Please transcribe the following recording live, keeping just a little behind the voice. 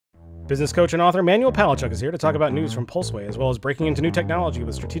Business coach and author Manuel Palachuk is here to talk about news from Pulseway, as well as breaking into new technology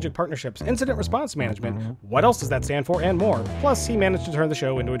with strategic partnerships, incident response management, what else does that stand for, and more. Plus, he managed to turn the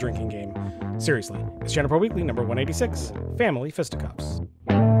show into a drinking game. Seriously, it's ChannelPro Weekly number 186, Family Fisticuffs.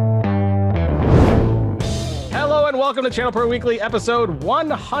 Hello and welcome to ChannelPro Weekly episode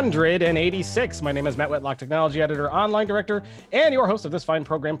 186. My name is Matt Whitlock, technology editor, online director, and your host of this fine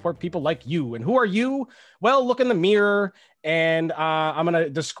program for people like you. And who are you? Well, look in the mirror and I'm going to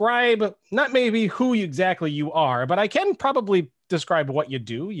describe not maybe who exactly you are, but I can probably describe what you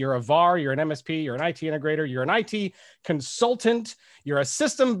do. You're a VAR, you're an MSP, you're an IT integrator, you're an IT consultant, you're a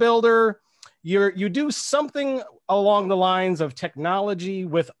system builder. You do something along the lines of technology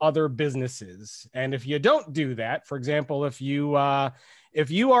with other businesses. And if you don't do that, for example, if you are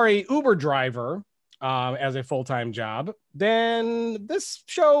a Uber driver as a full-time job, then this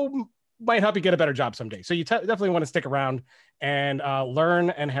show might help you get a better job someday. So you definitely want to stick around and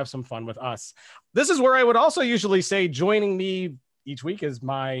learn and have some fun with us. This is where I would also usually say joining me each week is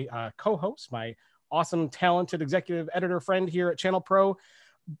my co-host, my awesome, talented executive editor friend here at ChannelPro.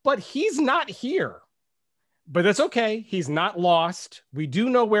 But he's not here. But that's okay. He's not lost. We do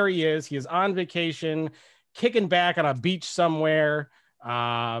know where he is. He is on vacation, kicking back on a beach somewhere,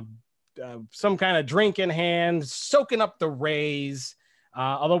 some kind of drink in hand, soaking up the rays.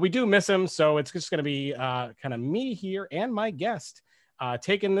 Although we do miss him. So it's just going to be kind of me here and my guest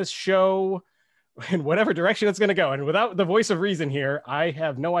taking this show in whatever direction it's going to go. And without the voice of reason here, I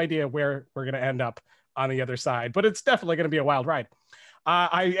have no idea where we're going to end up on the other side. But it's definitely going to be a wild ride.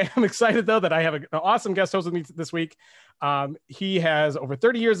 I am excited, though, that I have an awesome guest host with me this week. He has over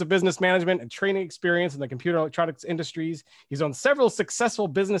 30 years of business management and training experience in the computer electronics industries. He's owned several successful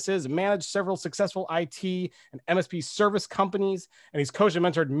businesses, managed several successful IT and MSP service companies, and he's coached and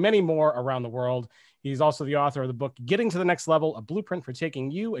mentored many more around the world. He's also the author of the book, Getting to the Next Level, a blueprint for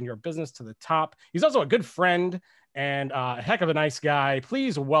taking you and your business to the top. He's also a good friend and a heck of a nice guy.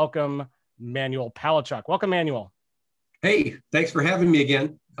 Please welcome Manuel Palachuk. Welcome, Manuel. Hey, thanks for having me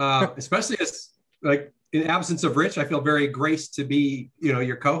again. Especially as like in absence of Rich, I feel very graced to be,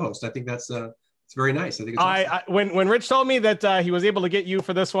 your co-host. I think that's it's very nice. I think it's awesome. When Rich told me that he was able to get you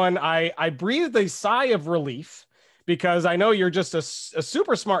for this one, I breathed a sigh of relief because I know you're just a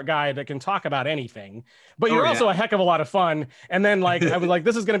super smart guy that can talk about anything, but you're also a heck of a lot of fun. And then I was like,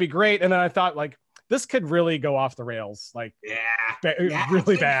 this is going to be great. And then I thought this could really go off the rails,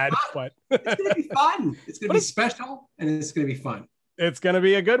 really bad, but it's going to be fun. It's going to be special and it's going to be fun. It's going to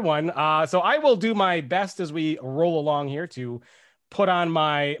be a good one. So I will do my best as we roll along here to put on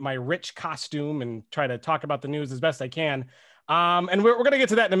my rich costume and try to talk about the news as best I can. And we're going to get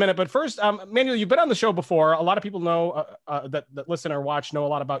to that in a minute. But first, Manuel, you've been on the show before. A lot of people know that listen or watch know a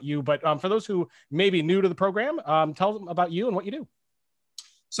lot about you. But for those who may be new to the program, tell them about you and what you do.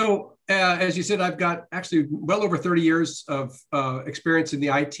 So as you said, I've got actually well over 30 years of experience in the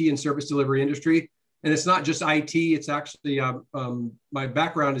IT and service delivery industry. And it's not just IT, it's actually, my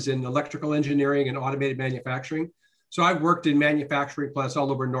background is in electrical engineering and automated manufacturing. So I've worked in manufacturing plants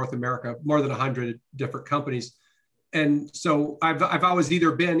all over North America, more than 100 different companies. And so I've always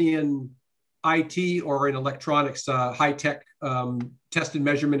either been in IT or in electronics, high-tech test and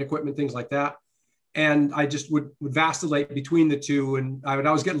measurement equipment, things like that. And I just would vacillate between the two. And I would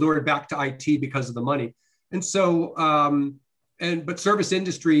always get lured back to IT because of the money. And so, but service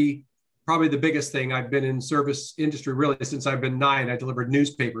industry, probably the biggest thing. I've been in service industry really since I've been 9. I delivered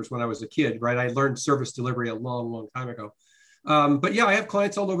newspapers when I was a kid, right? I learned service delivery a long, long time ago. But yeah, I have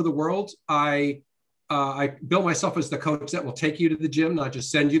clients all over the world. I bill myself as the coach that will take you to the gym, not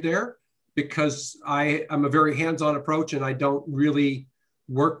just send you there, because I'm a very hands-on approach and I don't really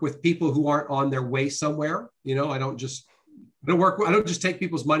work with people who aren't on their way somewhere. I don't just take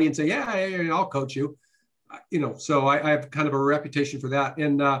people's money and say, yeah, I'll coach you. So I have kind of a reputation for that.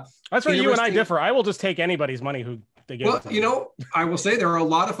 And that's where you and I differ. I will just take anybody's money who they give. Well, I will say there are a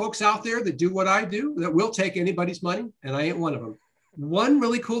lot of folks out there that do what I do that will take anybody's money, and I ain't one of them. One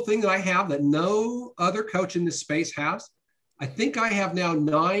really cool thing that I have that no other coach in this space has, I think I have now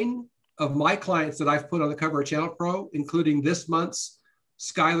 9 of my clients that I've put on the cover of ChannelPro, including this month's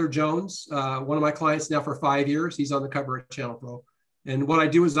Skylar Jones, one of my clients now for 5 years. He's on the cover of ChannelPro. And what I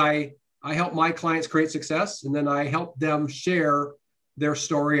do is I help my clients create success, and then I help them share their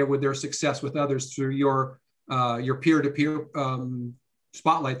story with their success with others through your peer-to-peer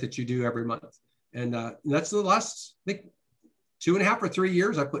spotlight that you do every month. And that's the last, I think, 2.5 or 3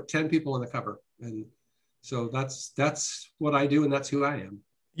 years, I put 10 people on the cover. And so that's what I do, and that's who I am.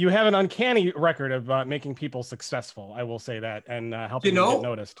 You have an uncanny record of making people successful. I will say that, and helping them get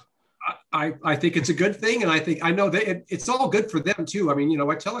noticed. I think it's a good thing. And I know that it's all good for them too. I mean,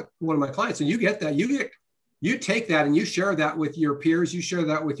 I tell one of my clients, and you get that, you take that and you share that with your peers, you share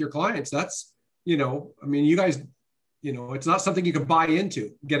that with your clients. That's, I mean, you guys, it's not something you can buy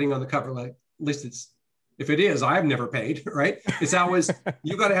into getting on the cover. Like, at least if it is, I've never paid, right? It's always,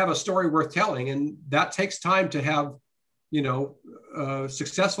 you got to have a story worth telling. And that takes time to have,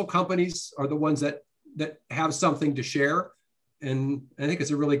 successful companies are the ones that have something to share. And I think it's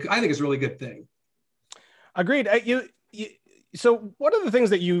a really good thing. Agreed. So one of the things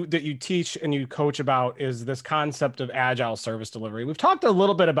that you teach and you coach about is this concept of agile service delivery. We've talked a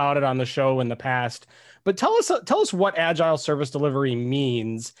little bit about it on the show in the past, but tell us what agile service delivery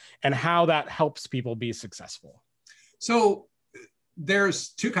means and how that helps people be successful. So there's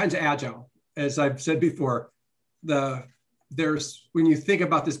two kinds of agile, as I've said before. There's, when you think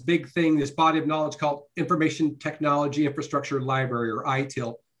about this big thing, this body of knowledge called Information Technology Infrastructure Library, or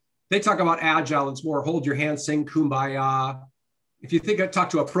ITIL, they talk about agile. It's more hold your hand, sing kumbaya. If you talk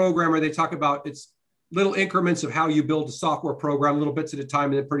to a programmer, they talk about it's little increments of how you build a software program, little bits at a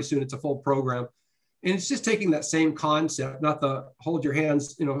time, and then pretty soon it's a full program. And it's just taking that same concept, not the hold your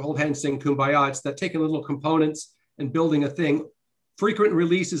hands, hold hands, sing kumbaya. It's that taking little components and building a thing, frequent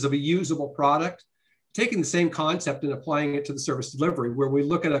releases of a usable product, taking the same concept and applying it to the service delivery, where we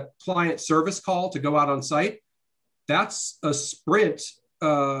look at a client service call to go out on site. That's a sprint.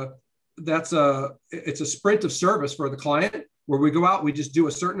 It's a sprint of service for the client, where we go out, we just do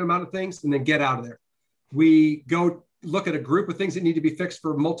a certain amount of things and then get out of there. We go look at a group of things that need to be fixed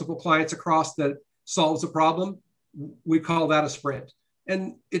for multiple clients across that solves a problem. We call that a sprint.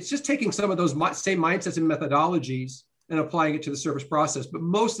 And it's just taking some of those same mindsets and methodologies and applying it to the service process. But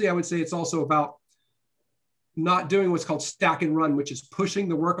mostly I would say it's also about not doing what's called stack and run, which is pushing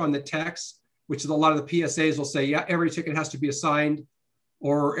the work on the techs, which is a lot of the PSAs will say, yeah, every ticket has to be assigned,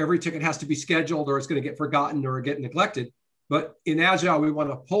 or every ticket has to be scheduled, or it's going to get forgotten or get neglected. But in Agile, we want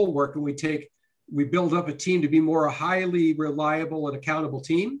to pull work, and we build up a team to be more a highly reliable and accountable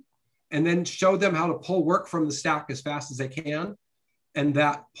team, and then show them how to pull work from the stack as fast as they can. And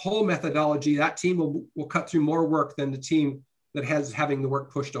that pull methodology, that team will cut through more work than the team that has having the work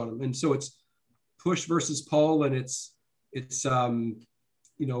pushed on them. And so it's push versus pull, and it's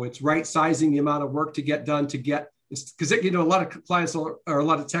right sizing the amount of work to get done because a lot of clients or a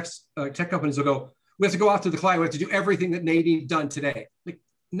lot of tech companies will go, we have to go out to the client, we have to do everything that they need done today. Like,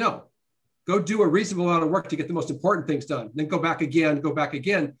 no, go do a reasonable amount of work to get the most important things done, then go back again,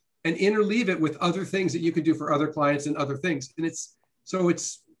 and interleave it with other things that you can do for other clients and other things. And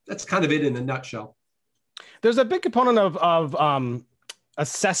that's kind of it in a nutshell. There's a big component of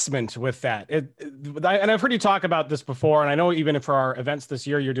assessment with that. And I've heard you talk about this before, and I know even for our events this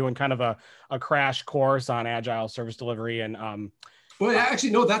year, you're doing kind of a crash course on agile service delivery. And well, actually,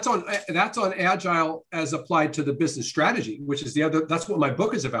 no, that's on agile as applied to the business strategy, which is that's what my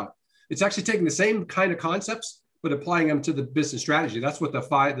book is about. It's actually taking the same kind of concepts, but applying them to the business strategy. That's what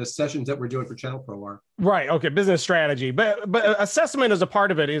the sessions that we're doing for ChannelPro are. Right. Okay. Business strategy, but assessment is a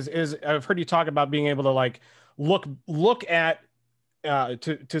part of it. Is I've heard you talk about being able to like look at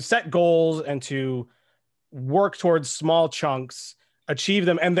to set goals and to work towards small chunks, achieve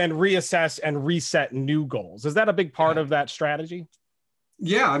them, and then reassess and reset new goals. Is that a big part of that strategy?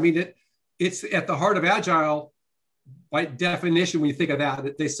 Yeah. I mean, it's at the heart of Agile by definition. When you think of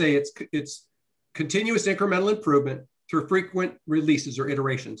that, they say it's continuous incremental improvement through frequent releases or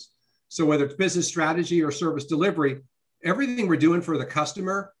iterations. So whether it's business strategy or service delivery, everything we're doing for the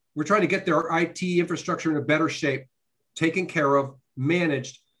customer, we're trying to get their IT infrastructure in a better shape, taken care of,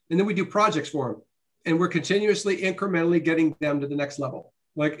 managed, and then we do projects for them. And we're continuously incrementally getting them to the next level.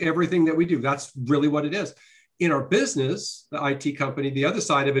 Like everything that we do, that's really what it is. In our business, the IT company, the other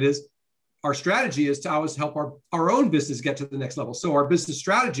side of it is our strategy is to always help our own business get to the next level. So our business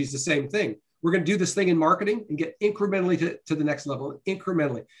strategy is the same thing. We're going to do this thing in marketing and get incrementally to the next level,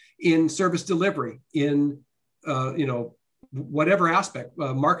 incrementally in service delivery, in whatever aspect,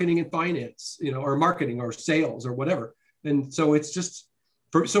 marketing and finance, or marketing or sales or whatever. And so it's just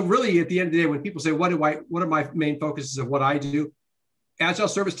so really at the end of the day, when people say, what are my main focuses of what I do? Agile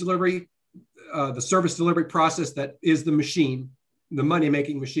service delivery, the service delivery process that is the machine, the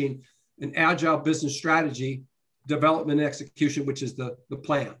money-making machine, and agile business strategy, development and execution, which is the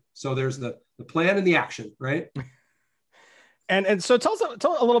plan. So there's the plan and the action, right? And so tell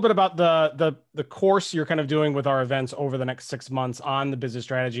a little bit about the course you're kind of doing with our events over the next 6 months on the business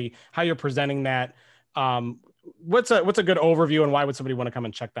strategy, how you're presenting that. What's a good overview, and why would somebody want to come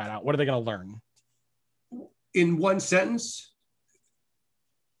and check that out? What are they going to learn? In one sentence,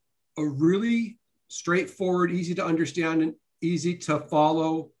 a really straightforward, easy to understand, and easy to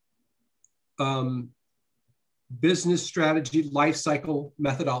follow business strategy life cycle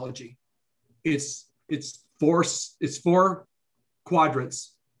methodology. It's four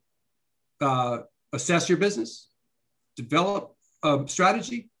quadrants. Assess your business, develop a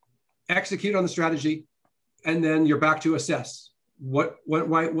strategy, execute on the strategy, and then you're back to assess what went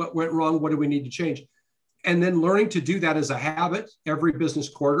right, what went wrong, what do we need to change, and then learning to do that as a habit every business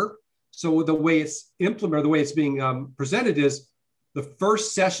quarter. So the way it's implemented, the way it's being presented is the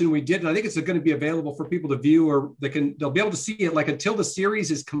first session we did, and I think it's going to be available for people to view, or they'll be able to see it. Like until the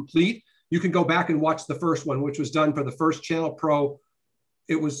series is complete, you can go back and watch the first one, which was done for the first ChannelPro.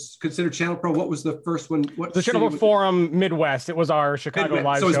 It was considered ChannelPro. What was the first one? What the ChannelPro Forum Midwest. It was our Chicago Midwest.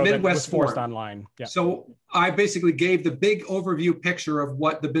 live So it was show Midwest that was forced Forum. online. Yeah. So I basically gave the big overview picture of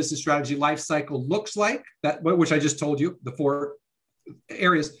what the business strategy life cycle looks like, which I just told you, the four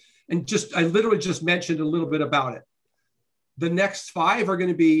areas. And I literally just mentioned a little bit about it. The next five are going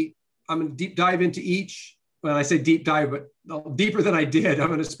to be, I'm going to deep dive into each. When I say deep dive, but deeper than I did. I'm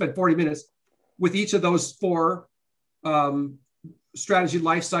going to spend 40 minutes with each of those four strategy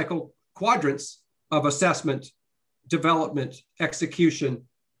life cycle quadrants of assessment, development, execution,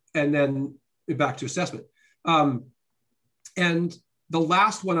 and then back to assessment. And the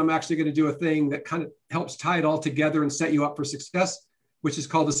last one, I'm actually going to do a thing that kind of helps tie it all together and set you up for success, which is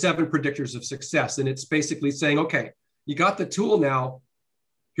called the 7 predictors of success. And it's basically saying, okay, you got the tool now.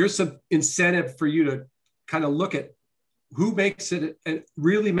 Here's some incentive for you to kind of look at who makes it and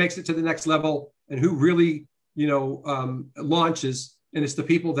really makes it to the next level, and who really, launches. And it's the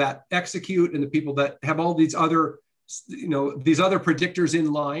people that execute and the people that have all these other, these other predictors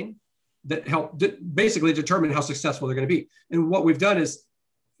in line that help basically determine how successful they're going to be. And what we've done is,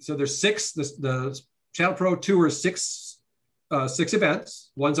 so there's 6, the ChannelPro tour is 6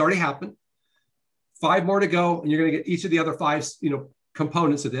 events. One's already happened. 5 more to go, and you're going to get each of the other 5,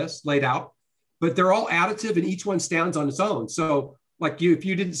 components of this laid out. But they're all additive, and each one stands on its own. So, like if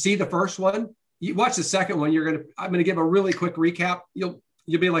you didn't see the first one, you watch the second one. I'm going to give a really quick recap. You'll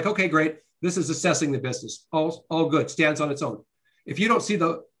be like, okay, great. This is assessing the business. All good. Stands on its own. If you don't see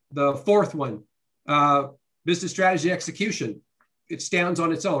the fourth one, business strategy execution, it stands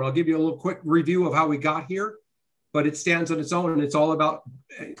on its own. I'll give you a little quick review of how we got here, but it stands on its own, and it's all about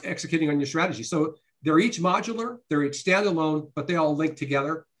executing on your strategy. So they're each modular, they're each standalone, but they all link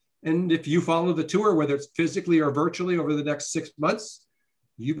together. And if you follow the tour, whether it's physically or virtually over the next 6 months,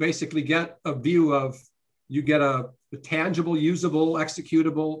 you basically get a view of, you get a tangible, usable,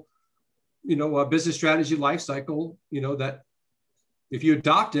 executable, a business strategy life cycle, that if you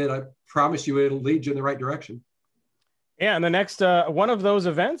adopt it, I promise you it'll lead you in the right direction. Yeah, and the next one of those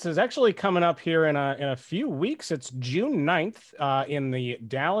events is actually coming up here in a few weeks. It's June 9th in the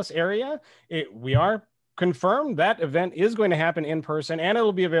Dallas area. We are confirmed that event is going to happen in person, and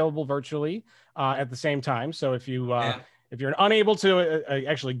it'll be available virtually at the same time. So if you're unable to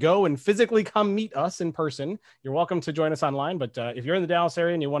actually go and physically come meet us in person, you're welcome to join us online. But if you're in the Dallas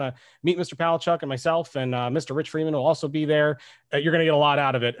area and you want to meet Mr. Palachuk and myself, and Mr. Rich Freeman will also be there, you're going to get a lot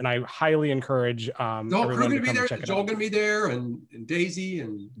out of it. And I highly encourage everyone to come check it out. Joel going to be there, and Daisy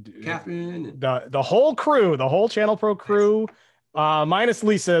and Catherine. And the whole crew, the whole ChannelPro crew. Minus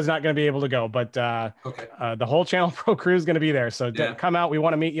Lisa is not going to be able to go, but the whole ChannelPro crew is going to be there. So come out. We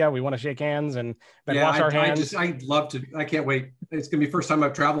want to meet you. We want to shake hands and then wash our hands. I'd love to. I can't wait. It's going to be the first time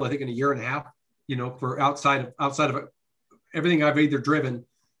I've traveled, I think, in a year and a half, for outside of everything I've either driven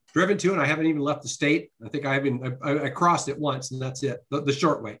to, and I haven't even left the state. I think I crossed it once, and that's it. The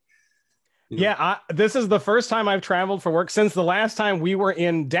short way. Yeah, this is the first time I've traveled for work since the last time we were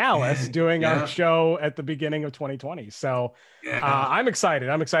in Dallas doing our show at the beginning of 2020. So I'm excited.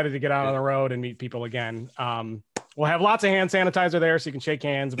 I'm excited to get out on the road and meet people again. We'll have lots of hand sanitizer there, so you can shake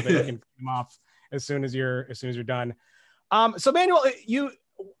hands, but then you can take them off as soon as you're done. So Manuel,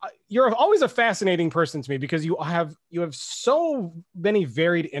 you're always a fascinating person to me because you have so many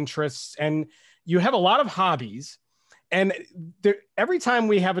varied interests, and you have a lot of hobbies. And every time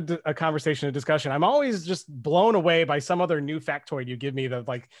we have a conversation, a discussion, I'm always just blown away by some other new factoid you give me, that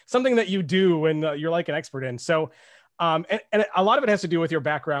like something that you do and you're like an expert in. So, and a lot of it has to do with your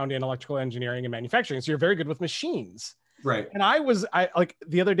background in electrical engineering and manufacturing. So you're very good with machines. Right. And I like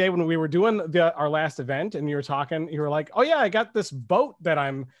the other day when we were doing our last event and you were talking, you were like, oh yeah, I got this boat that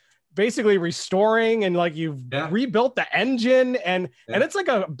I'm basically restoring, and like you've rebuilt the engine and it's like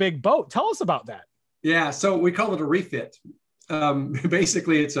a big boat. Tell us about that. Yeah, so we call it a refit.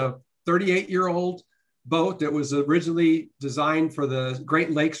 Basically, it's a 38-year-old boat that was originally designed for the Great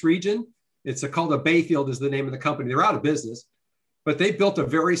Lakes region. It's called a Bayfield is the name of the company. They're out of business. but they built a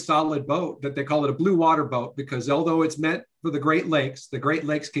very solid boat that they call it a blue water boat, because although it's meant for the Great Lakes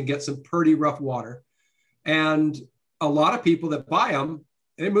can get some pretty rough water. And a lot of people that buy them,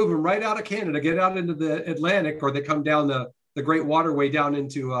 they move them right out of Canada, get out into the Atlantic, or they come down the Great Waterway down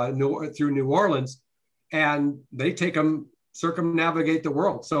into through New Orleans, and they take them, circumnavigate the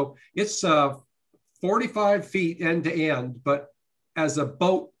world. So it's 45 feet end to end, but as a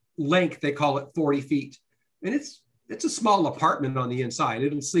boat length, they call it 40 feet. And it's a small apartment on the inside.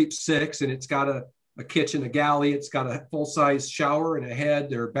 It'll sleep 6, and it's got a kitchen, a galley. It's got a full-size shower and a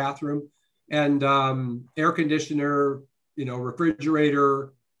head or bathroom, and air conditioner,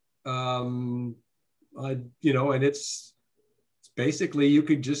 refrigerator, and it's basically, you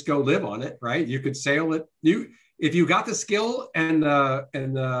could just go live on it, right? You could sail it. If you got the skill and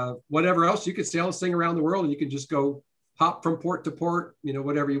whatever else, you could sail this thing around the world, and you can just go hop from port to port,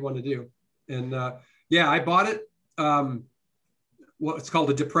 whatever you want to do. And I bought it. It's called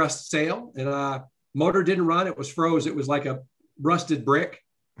a depressed sail, and motor didn't run. It was froze. It was like a rusted brick.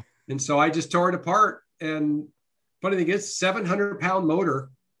 And so I just tore it apart. And funny thing is, 700-pound motor.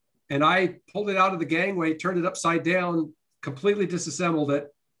 And I pulled it out of the gangway, turned it upside down, completely disassembled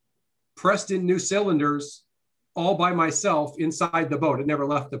it, pressed in new cylinders all by myself inside the boat. It never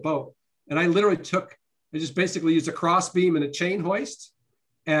left the boat. And I just basically used a cross beam and a chain hoist,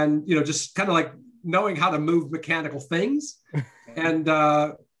 and, just kind of like knowing how to move mechanical things. And,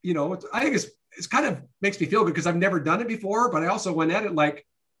 I think it's kind of makes me feel good because I've never done it before, but I also went at it like,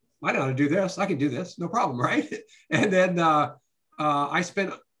 I know how to do this. I can do this. No problem. Right. And then I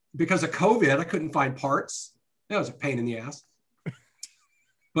spent, because of COVID, I couldn't find parts. That was a pain in the ass.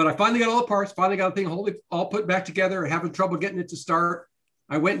 But I finally got all the parts, finally got the thing all put back together, and having trouble getting it to start.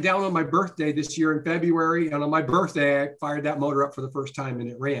 I went down on my birthday this year in February, and on my birthday, I fired that motor up for the first time, and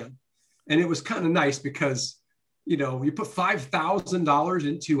it ran. And it was kind of nice because, you put $5,000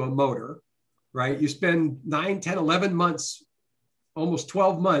 into a motor, right? You spend 9, 10, 11 months, almost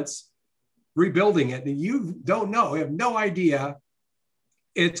 12 months rebuilding it, and you have no idea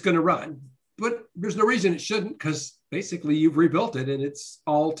it's going to run. But there's no reason it shouldn't, because basically you've rebuilt it and it's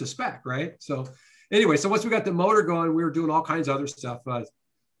all to spec, right? So anyway, so once we got the motor going, we were doing all kinds of other stuff,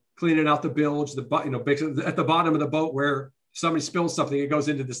 cleaning out the bilge, at the bottom of the boat where somebody spills something, it goes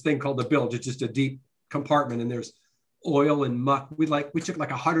into this thing called the bilge. It's just a deep compartment, and there's oil and muck. We took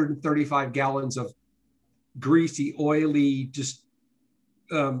like 135 gallons of greasy, oily, just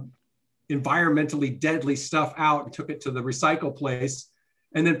environmentally deadly stuff out and took it to the recycle place,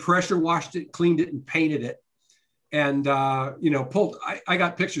 and then pressure washed it, cleaned it, and painted it. And, I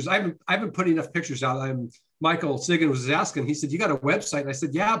got pictures. I haven't put enough pictures out. Michael Sigan was asking, he said, you got a website? And I said,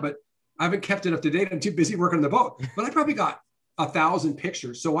 yeah, but I haven't kept it up to date. I'm too busy working on the boat. But I probably got 1,000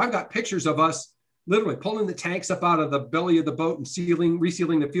 pictures. So I've got pictures of us literally pulling the tanks up out of the belly of the boat and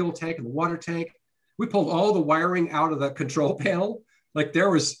resealing the fuel tank and the water tank. We pulled all the wiring out of the control panel. Like there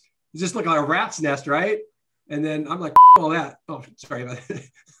was just like a rat's nest, right? And then I'm like, all that. Oh, sorry about that.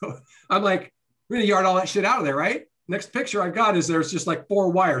 I'm like, we're gonna yard all that shit out of there, right? Next picture I've got is there's just like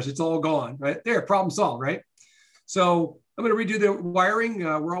 4 wires. It's all gone, right? There, problem solved, right? So I'm gonna redo the wiring.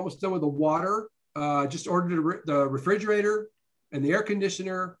 We're almost done with the water. Just ordered the refrigerator and the air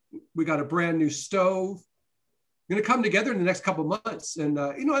conditioner. We got a brand new stove. We're gonna come together in the next couple of months. And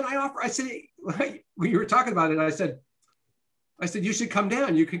and I said, when you were talking about it, I said, you should come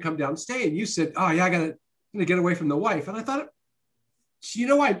down. You can come down and stay. And you said, oh yeah, I'm gonna get away from the wife. And I thought,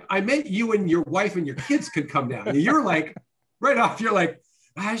 I meant you and your wife and your kids could come down. And you're like, right off, you're like,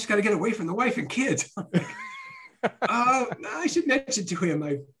 I just got to get away from the wife and kids. I should mention to him,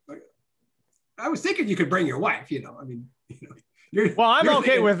 I was thinking you could bring your wife, I'm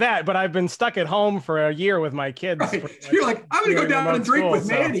okay with that, but I've been stuck at home for a year with my kids. Right. You're like, I'm going to go down and drink with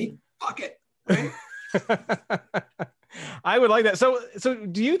Manny. Fuck it. Right? I would like that. So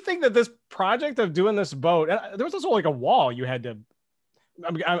do you think that this project of doing this boat, there was also like a wall you had to,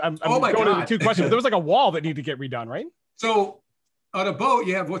 I'm going into 2 questions. There was like a wall that needed to get redone, right? So on a boat,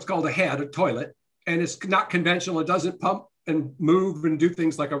 you have what's called a head, a toilet, and it's not conventional. It doesn't pump and move and do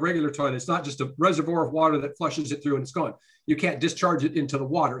things like a regular toilet. It's not just a reservoir of water that flushes it through and it's gone. You can't discharge it into the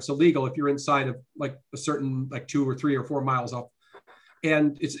water. It's illegal if you're inside of like a certain, like 2 or 3 or 4 miles off.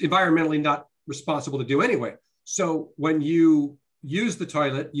 And it's environmentally not responsible to do anyway. So when you use the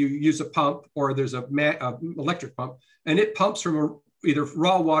toilet, you use a pump, or there's a electric pump, and it pumps from either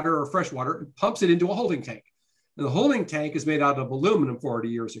raw water or fresh water, and pumps it into a holding tank. And the holding tank is made out of aluminum 40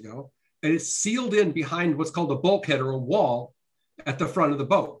 years ago, and it's sealed in behind what's called a bulkhead or a wall at the front of the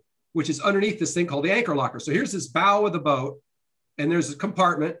boat, which is underneath this thing called the anchor locker. So here's this bow of the boat, and there's a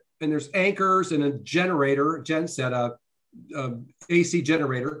compartment, and there's anchors and a generator, genset, AC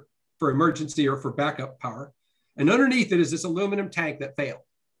generator for emergency or for backup power. And underneath it is this aluminum tank that failed.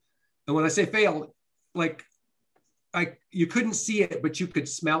 And when I say failed, like you couldn't see it, but you could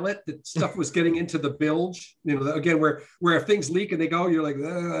smell it. The stuff was getting into the bilge, you know, again, where if things leak and they go, you're like,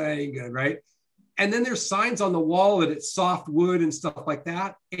 that ain't good, right? And then there's signs on the wall that it's soft wood and stuff like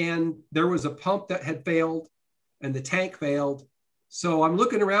that. And there was a pump that had failed and the tank failed. So I'm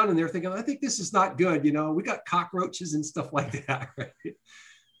looking around and they're thinking, I think this is not good. You know, we got cockroaches and stuff like that, right?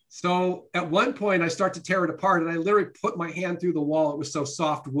 So at one point I start to tear it apart and I literally put my hand through the wall. It was so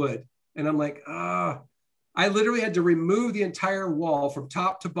soft wood. And I'm like, I literally had to remove the entire wall from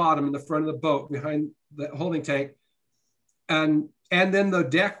top to bottom in the front of the boat behind the holding tank. And then the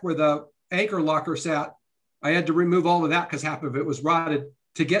deck where the anchor locker sat, I had to remove all of that because half of it was rotted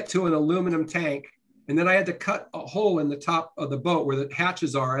to get to an aluminum tank. And then I had to cut a hole in the top of the boat where the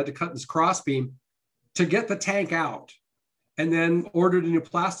hatches are. I had to cut this cross beam to get the tank out and then ordered a new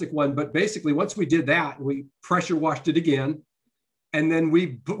plastic one. But basically once we did that, we pressure washed it again. And then we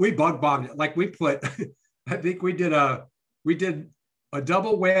bug bombed it. Like we put, I think we did a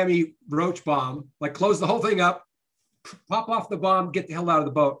double whammy roach bomb, like close the whole thing up, pop off the bomb, get the hell out of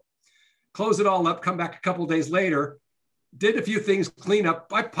the boat, close it all up, come back a couple of days later, did a few things, clean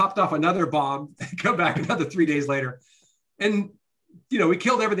up. I popped off another bomb, come back another 3 days later. And, you know, we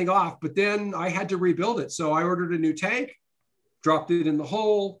killed everything off, but then I had to rebuild it. So I ordered a new tank, dropped it in the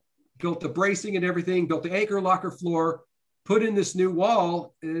hole, built the bracing and everything, built the anchor locker floor, put in this new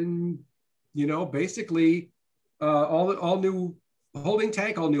wall, and you know, basically all new holding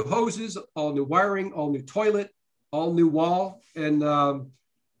tank, all new hoses, all new wiring, all new toilet, all new wall. And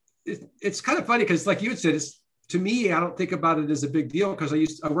it's kind of funny because like you had said, to me, I don't think about it as a big deal because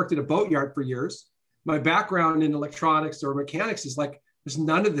I worked at a boatyard for years. My background in electronics or mechanics is like, there's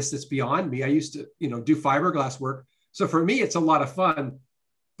none of this that's beyond me. I used to, you know, do fiberglass work. So for me, it's a lot of fun,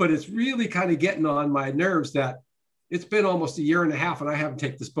 but it's really kind of getting on my nerves that it's been almost a year and a half and I haven't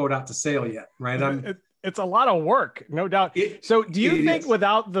taken this boat out to sail yet, right? It's a lot of work, no doubt. So do you think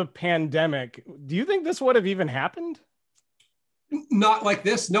without the pandemic, do you think this would have even happened? Not like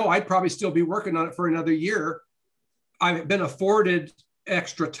this. No, I'd probably still be working on it for another year. I've been afforded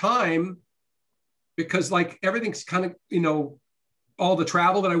extra time because like everything's kind of, you know, all the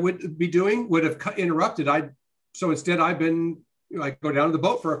travel that I would be doing would have interrupted. So instead I go down to the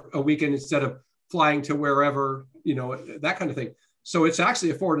boat for a weekend instead of flying to wherever, you know, that kind of thing. So it's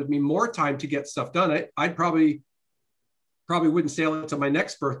actually afforded me more time to get stuff done. I'd probably wouldn't sail until my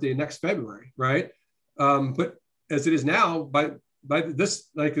next birthday, next February, right? But as it is now, by this,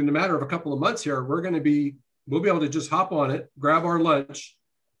 like in a matter of a couple of months here, we'll be able to just hop on it, grab our lunch,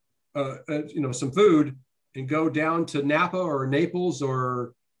 you know, some food, and go down to Napa or Naples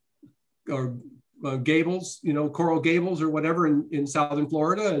or Gables, you know, Coral Gables or whatever in Southern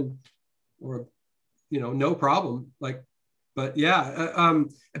Florida, or you know, no problem. Like, but yeah,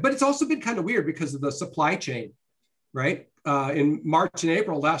 but it's also been kind of weird because of the supply chain, right? In March and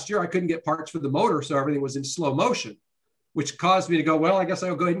April last year, I couldn't get parts for the motor, so everything was in slow motion, which caused me to go, well, I guess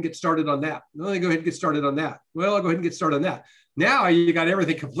I'll go ahead and get started on that. Well, I go ahead and get started on that. Well, I'll go ahead and get started on that. Now you got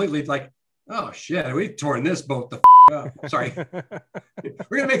everything completely like, oh shit, we've torn this boat the up. Sorry.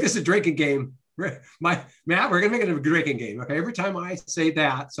 We're gonna make this a drinking game. Matt, we're gonna make it a drinking game. Okay, every time I say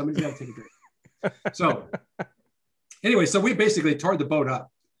that, somebody's gotta take a drink. So anyway, so we basically tore the boat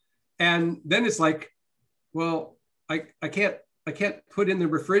up. And then it's like, well, I can't put in the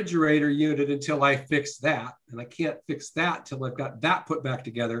refrigerator unit until I fix that. And I can't fix that till I've got that put back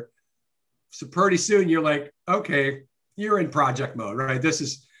together. So pretty soon you're like, okay, you're in project mode, right? This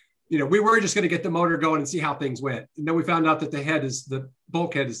is, you know, we were just going to get the motor going and see how things went. And then we found out that the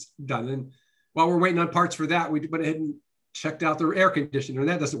bulkhead is done. And while we're waiting on parts for that, we went ahead and checked out the air conditioner, and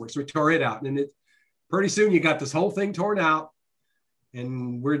that doesn't work. So we tore it out. And pretty soon you got this whole thing torn out.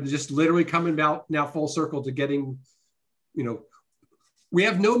 And we're just literally coming out now full circle to getting, you know, we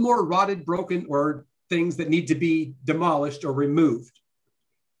have no more rotted, broken, or things that need to be demolished or removed.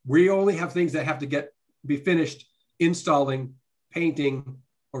 We only have things that have to be finished installing, painting,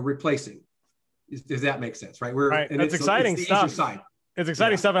 or replacing. Does that make sense, right? Right. That's exciting stuff. It's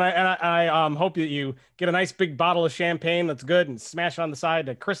exciting stuff, and I hope that you get a nice big bottle of champagne that's good and smash it on the side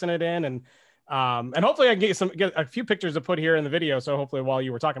to christen it in, and hopefully I can get a few pictures to put here in the video. So hopefully while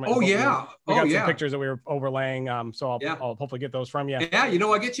you were talking about, we got some pictures that we were overlaying. So I'll hopefully get those from you. Yeah, you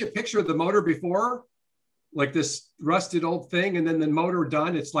know, I'll get you a picture of the motor before, like this rusted old thing, and then the motor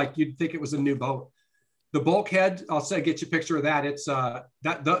done. It's like you'd think it was a new boat. The bulkhead, I'll say, get you a picture of that. It's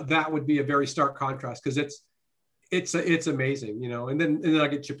that would be a very stark contrast because it's amazing, you know. And then I'll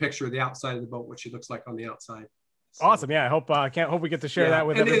get you a picture of the outside of the boat, what she looks like on the outside. So, awesome. Yeah, I hope can't hope we get to share that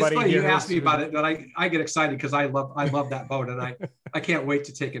with everybody. It's funny here. You asked me about it, but I get excited because I love that boat, and I can't wait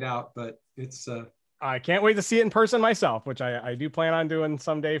to take it out. But it's I can't wait to see it in person myself, which I do plan on doing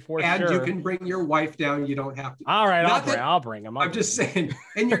someday for sure. And you can bring your wife down. You don't have to. All right, I'll bring them. I'm just saying,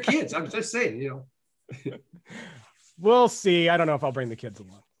 and your kids. I'm just saying, you know. We'll see. I don't know if I'll bring the kids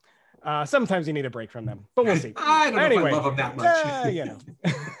along. Sometimes you need a break from them, but we'll see. I don't know if I love them that much. You know.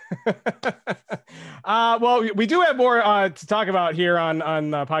 Well, we do have more to talk about here on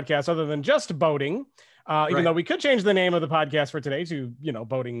the podcast other than just boating. Even though we could change the name of the podcast for today to,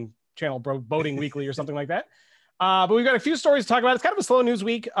 boating ChannelPro Boating Weekly or something like that. But we've got a few stories to talk about. It's kind of a slow news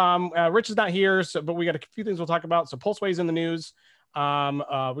week. Rich is not here, but we got a few things we'll talk about. So Pulseway's in the news. We're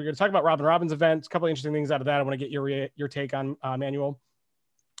going to talk about Robin Robbins event. A couple of interesting things out of that. I want to get your take on, Manuel.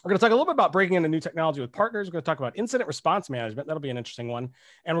 We're going to talk a little bit about breaking into new technology with partners. We're going to talk about incident response management. That'll be an interesting one.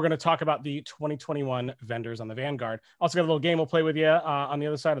 And we're going to talk about the 2021 vendors on the Vanguard. Also got a little game we'll play with you on the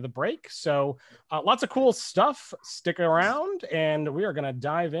other side of the break. So lots of cool stuff. Stick around, and we are going to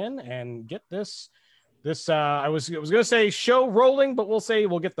dive in and get this. I was going to say show rolling, but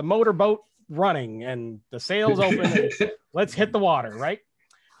we'll get the motorboat running and the sails open. And let's hit the water, right?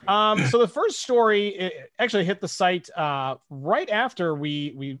 So the first story it actually hit the site right after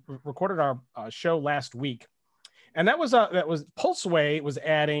we recorded our show last week, and that was Pulseway was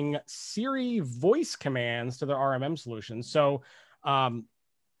adding Siri voice commands to their RMM solution. So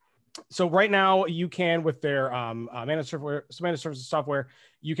right now you can, with their managed services software,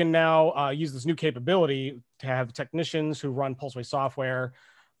 you can now use this new capability to have technicians who run Pulseway software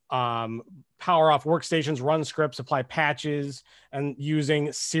power off workstations, run scripts, apply patches, and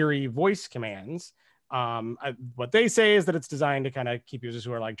using Siri voice commands. What they say is that it's designed to kind of keep users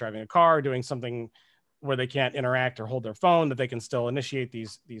who are like driving a car, doing something where they can't interact or hold their phone, that they can still initiate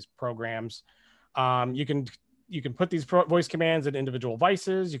these programs. You can put these voice commands in individual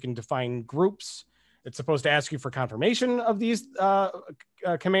devices. You can define groups. It's supposed to ask you for confirmation of these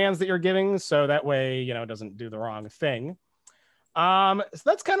commands that you're giving, so that way it doesn't do the wrong thing. So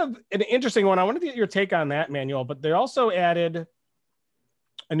that's kind of an interesting one. I wanted to get your take on that, Manuel, but they also added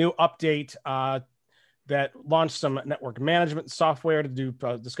a new update that launched some network management software to do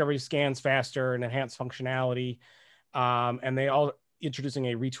discovery scans faster and enhance functionality. And they all introducing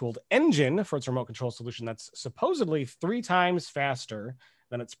a retooled engine for its remote control solution that's supposedly 3 times faster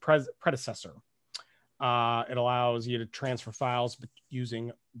than its predecessor. It allows you to transfer files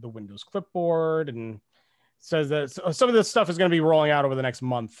using the Windows clipboard, and says that some of this stuff is going to be rolling out over the next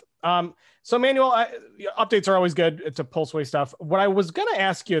month. So Manuel, updates are always good. It's a Pulseway stuff. What I was going to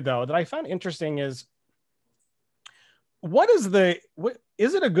ask you though, that I found interesting is, is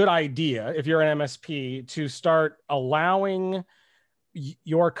it a good idea if you're an MSP to start allowing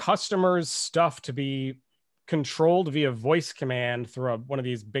your customers' stuff to be controlled via voice command through one of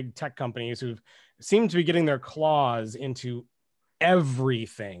these big tech companies who seem to be getting their claws into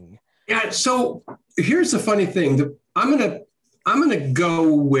everything? Yeah. So here's the funny thing. I'm gonna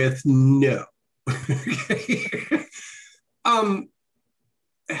go with no.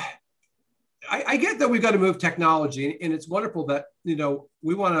 I get that we've got to move technology, and it's wonderful that we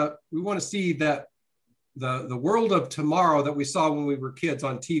want to see that the world of tomorrow that we saw when we were kids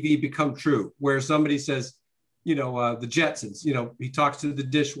on TV become true, where somebody says, the Jetsons, he talks to the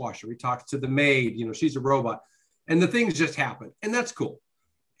dishwasher, he talks to the maid, she's a robot, and the things just happen, and that's cool.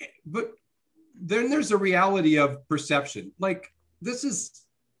 But then there's a reality of perception. Like this is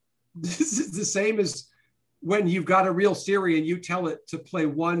the same as when you've got a real Siri and you tell it to play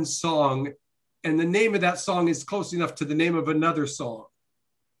one song, and the name of that song is close enough to the name of another song,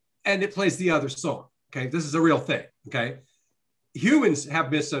 and it plays the other song. Okay, this is a real thing. Okay, humans have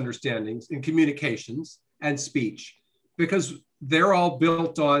misunderstandings in communications and speech because they're all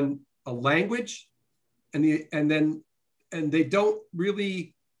built on a language, and they don't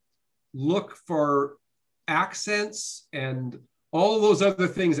really look for accents and all those other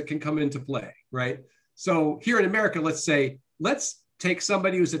things that can come into play, right? So here in America, let's take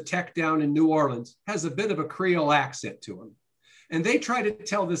somebody who's a tech down in New Orleans, has a bit of a Creole accent to him, and they try to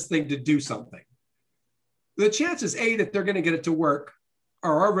tell this thing to do something. The chances, A, that they're going to get it to work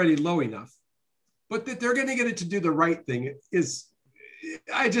are already low enough, but that they're going to get it to do the right thing is,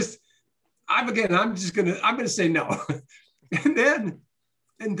 I'm going to say no.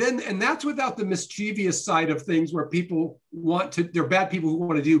 And that's without the mischievous side of things where they're bad people who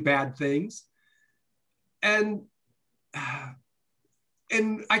want to do bad things. And I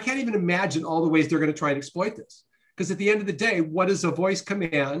can't even imagine all the ways they're going to try and exploit this. Because at the end of the day, what is a voice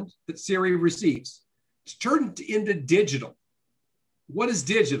command that Siri receives? It's turned into digital. What is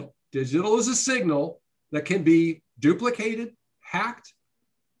digital? Digital is a signal that can be duplicated, hacked,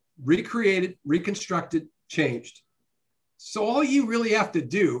 recreated, reconstructed, changed. So all you really have to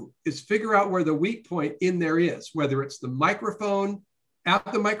do is figure out where the weak point in there is, whether it's the microphone, at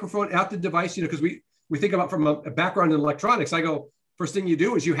the device, you know, because we think about from a background in electronics. I go, first thing you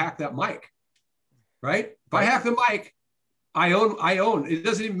do is you hack that mic, right? If I hack the mic, I own. It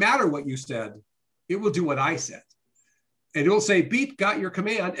doesn't even matter what you said. It will do what I said. And it will say, beep, got your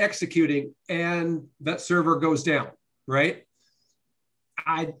command, executing, and that server goes down, right?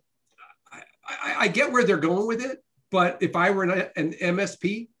 I get where they're going with it, but if I were an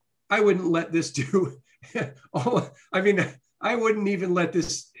MSP, I wouldn't let this do I wouldn't even let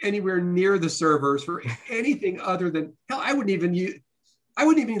this anywhere near the servers for anything other than, hell, I wouldn't even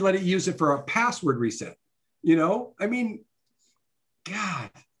let it use it for a password reset. You know, I mean, God,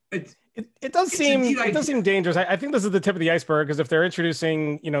 it does seem dangerous. I think this is the tip of the iceberg, because if they're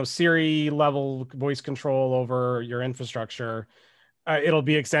introducing, you know, Siri level voice control over your infrastructure, it'll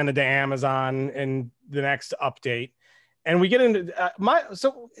be extended to Amazon in the next update. And we get into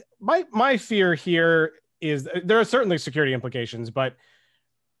my fear here is there are certainly security implications, but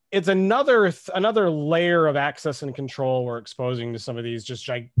it's another layer of access and control we're exposing to some of these just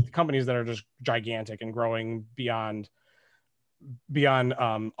companies that are just gigantic and growing beyond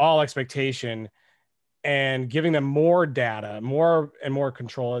all expectation, and giving them more data, more and more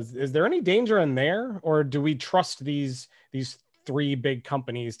control. Is there any danger in there, or do we trust these three big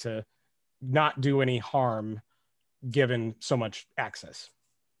companies to not do any harm given so much access?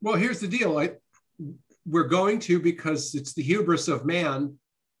 Well, here's the deal. We're going to, because it's the hubris of man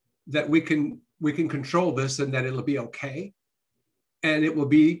that we can control this and that it'll be okay. And it will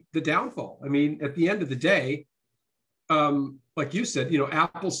be the downfall. I mean, at the end of the day, like you said, you know,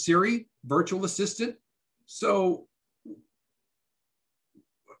 Apple Siri, virtual assistant. So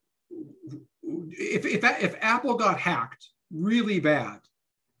if Apple got hacked really bad,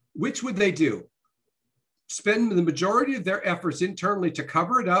 which would they do? Spend the majority of their efforts internally to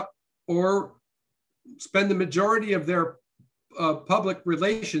cover it up, or spend the majority of their public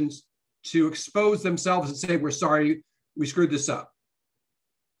relations to expose themselves and say, we're sorry, we screwed this up?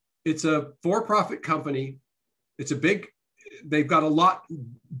 It's a for-profit company. They've got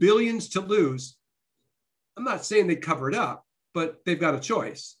billions to lose. I'm not saying they cover it up, but they've got a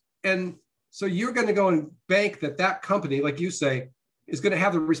choice. And so you're going to go and bank that company, like you say, is going to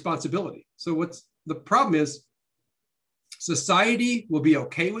have the responsibility. So what's the problem is, society will be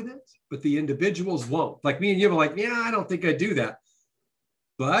okay with it, but the individuals won't. Like me and you are like, yeah, I don't think I'd do that.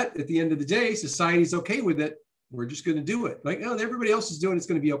 But at the end of the day, society's okay with it. We're just going to do it. Like, oh, everybody else is doing it, it's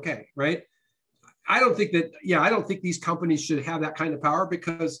going to be okay, right? I don't think these companies should have that kind of power,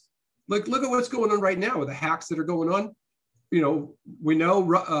 because look at what's going on right now with the hacks that are going on. You know, we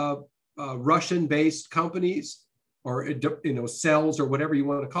know Russian-based companies, or, you know, cells, or whatever you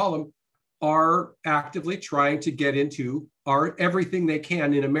want to call them, are actively trying to get into everything they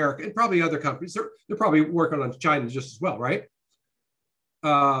can in America, and probably other companies. They're probably working on China just as well, right?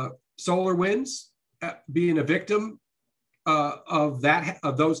 SolarWinds being a victim of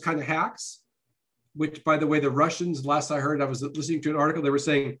those kind of hacks, which, by the way, the Russians, last I heard, I was listening to an article, they were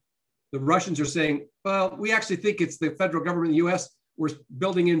saying, the Russians are saying, well, we actually think it's the federal government in the US was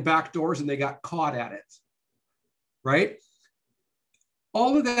building in back doors and they got caught at it, right?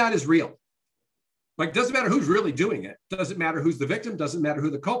 All of that is real. Like, doesn't matter who's really doing it. Doesn't matter who's the victim. Doesn't matter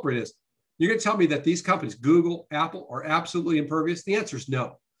who the culprit is. You're going to tell me that these companies, Google, Apple, are absolutely impervious? The answer is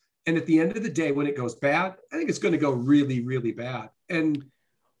no. And at the end of the day, when it goes bad, I think it's going to go really, really bad. And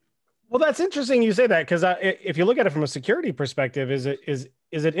well, that's interesting you say that, because if you look at it from a security perspective, is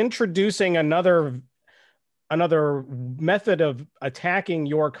it introducing another method of attacking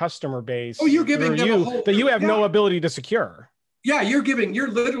your customer base? Oh, you're giving them a whole, that you have no ability to secure. Yeah, you're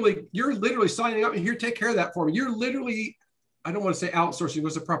literally signing up and here, take care of that for me. You're literally, I don't want to say outsourcing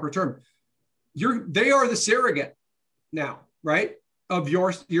was the proper term. They are the surrogate now, right, of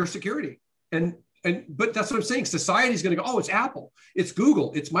your security. But that's what I'm saying. Society's going to go, oh, it's Apple, it's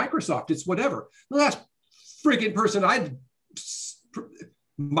Google, it's Microsoft, it's whatever. The last friggin' person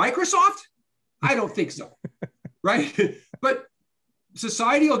Microsoft? I don't think so, right? But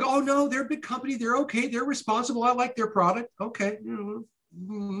society will go, oh no, they're a big company, they're okay, they're responsible, I like their product. Okay.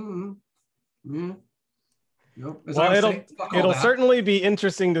 Mm-hmm. Mm-hmm. No, well, it'll certainly be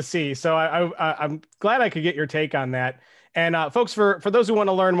interesting to see. So I'm glad I could get your take on that. And folks, for those who want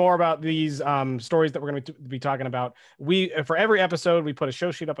to learn more about these stories that we're going to be talking about, for every episode, we put a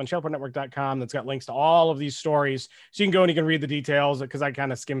show sheet up on channelpronetwork.com that's got links to all of these stories. So you can go and you can read the details, because I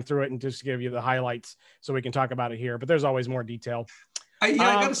kind of skimmed through it and just give you the highlights so we can talk about it here. But there's always more detail. I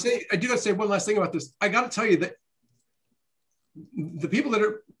gotta say, I do gotta say one last thing about this. I gotta tell you that the people that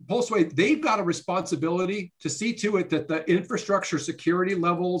are Pulseway, they've got a responsibility to see to it that the infrastructure security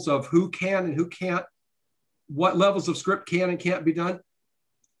levels of who can and who can't, what levels of script can and can't be done.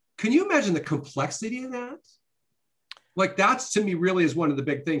 Can you imagine the complexity of that? Like, that's to me really is one of the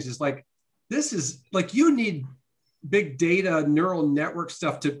big things, is like, this is like, you need big data, neural network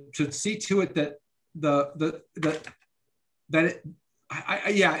stuff to see to it that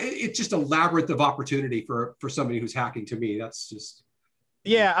it's just a labyrinth of opportunity for somebody who's hacking. To me, that's just.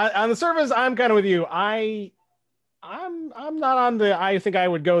 Yeah, on the surface, I'm kind of with you. I'm not on the. I think I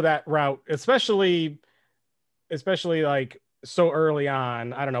would go that route, especially like so early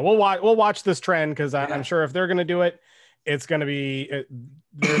on. I don't know. We'll watch this trend, because I'm sure if they're going to do it, it's going to be.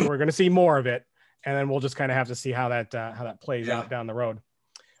 We're going to see more of it, and then we'll just kind of have to see how that plays out down the road.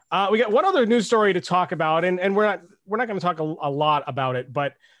 We got one other news story to talk about, and we're not going to talk a lot about it,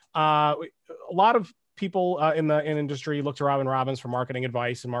 but a lot of people in the industry look to Robin Robbins for marketing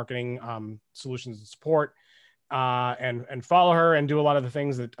advice and marketing solutions and support, and follow her and do a lot of the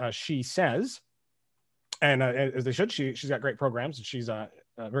things that she says, and as they should. She's got great programs, and she's a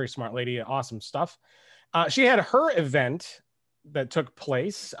very smart lady. Awesome stuff. She had her event that took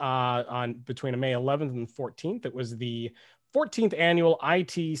place on between May 11th and 14th. It was the 14th annual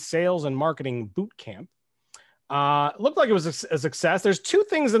IT Sales and Marketing Boot Camp. Looked like it was a success. There's two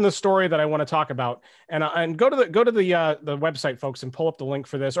things in the story that I want to talk about, and go to the website, folks, and pull up the link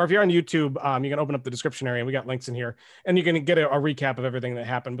for this. Or if you're on YouTube, you can open up the description area, and we got links in here, and you can get a recap of everything that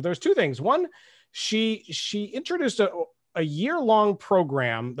happened. But there's two things. One, she introduced a year-long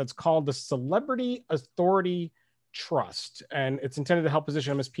program that's called the Celebrity Authority Trust, and it's intended to help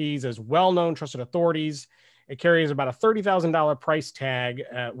position MSPs as well-known, trusted authorities. It carries about a $30,000 price tag,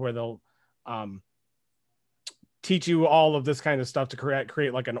 where they'll teach you all of this kind of stuff to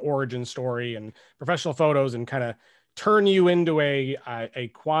create like an origin story and professional photos, and kind of turn you into a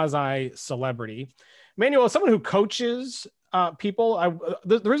quasi celebrity. Manuel, as someone who coaches people,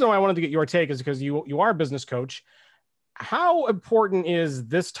 the reason why I wanted to get your take is because you are a business coach. How important is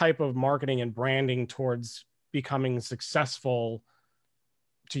this type of marketing and branding towards becoming successful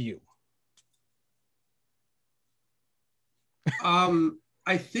to you?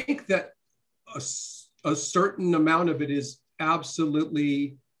 I think that a certain amount of it is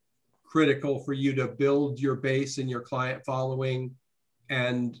absolutely critical for you to build your base and your client following,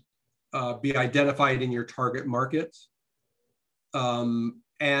 and be identified in your target market.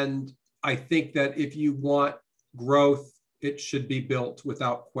 And I think that if you want growth, it should be built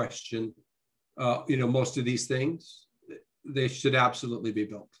without question. Most of these things, they should absolutely be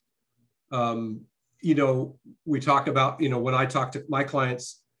built. We talk about, when I talk to my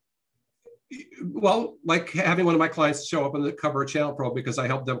clients, well, like having one of my clients show up on the cover of ChannelPro because I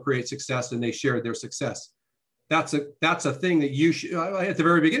helped them create success and they shared their success. That's a thing that you should, at the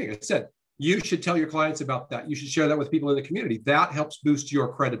very beginning, I said, you should tell your clients about that. You should share that with people in the community. That helps boost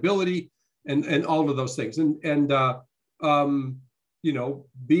your credibility and all of those things. Being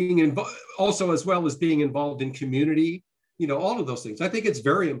involved also, as well as being involved in community, all of those things. I think it's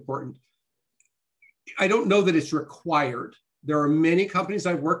very important. I don't know that it's required. There are many companies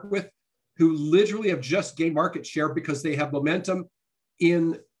I've worked with who literally have just gained market share because they have momentum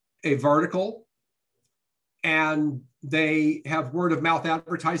in a vertical, and they have word of mouth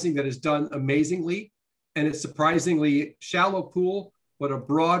advertising that is done amazingly. And it's surprisingly shallow pool, but a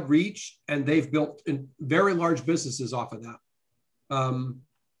broad reach. And they've built very large businesses off of that.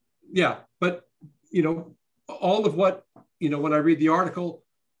 But all of what, when I read the article,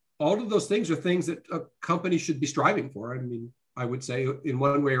 all of those things are things that a company should be striving for. I mean, I would say in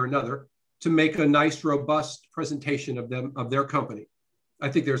one way or another, to make a nice, robust presentation of their company. I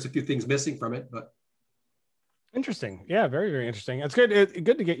think there's a few things missing from it, but. Interesting. Yeah, very, very interesting. It's good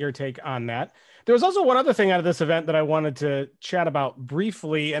to get your take on that. There was also one other thing out of this event that I wanted to chat about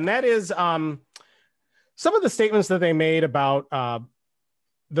briefly, and that is some of the statements that they made about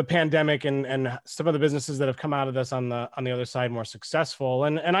the pandemic and some of the businesses that have come out of this on the other side more successful.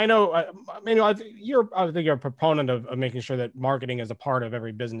 And I know, I think you're a proponent of making sure that marketing is a part of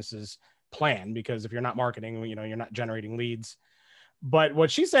every business's plan, because if you're not marketing, you're not generating leads. But what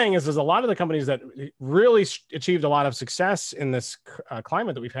she's saying is a lot of the companies that really achieved a lot of success in this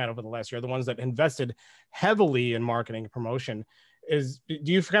climate that we've had over the last year, the ones that invested heavily in marketing and promotion, do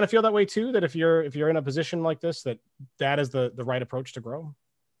you kind of feel that way too? That if you're in a position like this, that is the right approach to grow?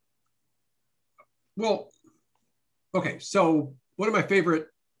 Well, okay. So one of my favorite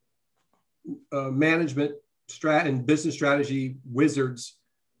management and business strategy wizards,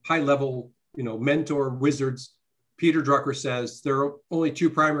 high level, mentor wizards, Peter Drucker says there are only two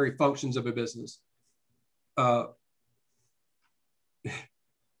primary functions of a business.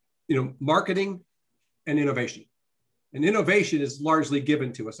 Marketing and innovation. And innovation is largely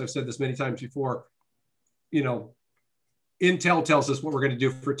given to us. I've said this many times before. Intel tells us what we're going to do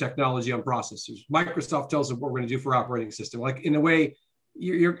for technology on processors. Microsoft tells us what we're going to do for operating system. Like, in a way,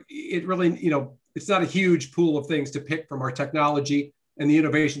 it's not a huge pool of things to pick from our technology, and the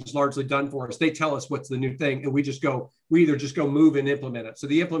innovation is largely done for us. They tell us what's the new thing, and we either just go move and implement it. So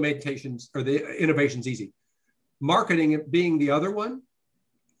the implementations or the innovation's easy. Marketing being the other one,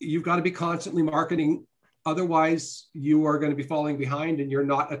 you've got to be constantly marketing. Otherwise, you are going to be falling behind and you're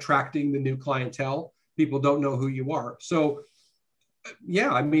not attracting the new clientele. People don't know who you are. So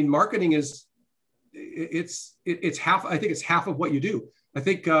yeah, I mean, marketing it's half, I think it's half of what you do. I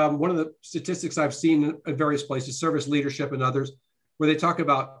think one of the statistics I've seen at various places, Service Leadership and others, where they talk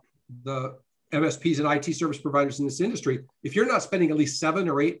about the MSPs and IT service providers in this industry, if you're not spending at least 7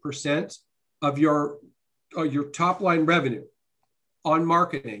 or 8% of your top line revenue on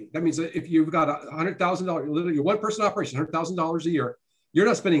marketing, that means that if you've got $100,000, literally your one person operation, $100,000 a year, you're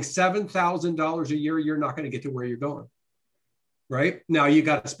not spending $7,000 a year, you're not going to get to where you're going. Right? Now you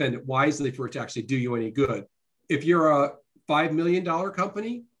got to spend it wisely for it to actually do you any good. If you're a $5 million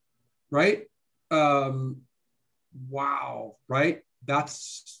company, right? Wow, right?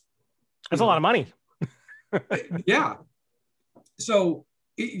 That's a lot of money. Yeah. So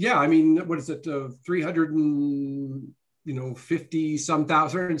yeah, I mean, what is it? 350 some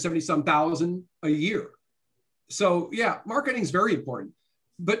thousand, 170 some thousand a year. So yeah, marketing is very important.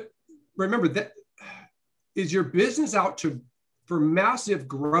 But remember, that is your business out for massive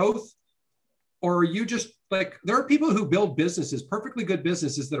growth, or are you just like, there are people who build businesses, perfectly good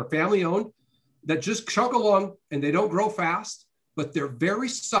businesses that are family owned, that just chug along and they don't grow fast, but they're very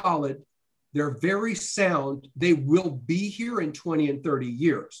solid. They're very sound. They will be here in 20 and 30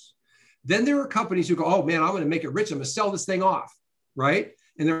 years. Then there are companies who go, oh man, I'm going to make it rich. I'm going to sell this thing off. Right.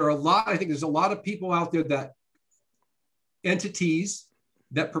 And I think there's a lot of people out there, entities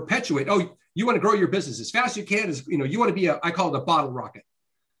that perpetuate, oh, you want to grow your business as fast as you can, you want to be I call it a bottle rocket.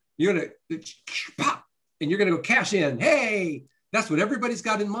 You're going to pop and you're going to go cash in. Hey, that's what everybody's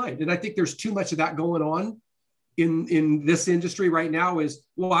got in mind. And I think there's too much of that going on in this industry right now is,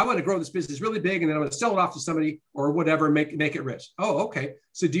 well, I want to grow this business really big and then I'm going to sell it off to somebody or whatever, make it rich. Oh, okay.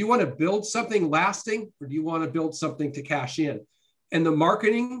 So do you want to build something lasting or do you want to build something to cash in? And the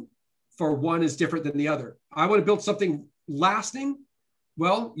marketing for one is different than the other. I want to build something lasting.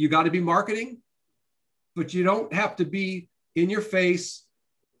 Well, you got to be marketing, but you don't have to be in your face,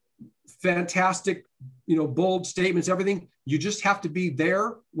 fantastic, bold statements, everything. You just have to be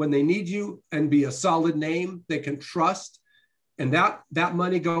there when they need you and be a solid name they can trust. And that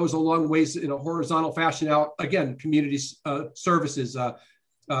money goes a long ways in a horizontal fashion out. Again, community services,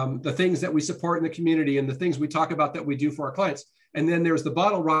 the things that we support in the community and the things we talk about that we do for our clients. And then there's the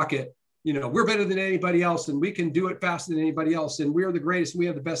bottle rocket. We're better than anybody else and we can do it faster than anybody else. And we're the greatest. And we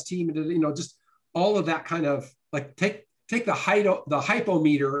have the best team. And, just all of that kind of like take the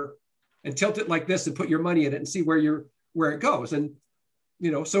hypometer and tilt it like this and put your money in it and see where it goes. And,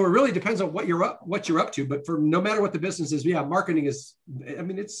 so it really depends on what you're up to, but for no matter what the business is, yeah, marketing is,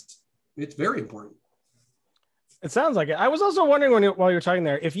 it's very important. It sounds like it. I was also wondering while you were talking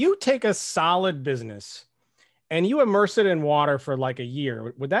there, if you take a solid business and you immerse it in water for like a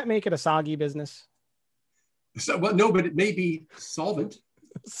year, would that make it a soggy business? So, well, no, but it may be solvent.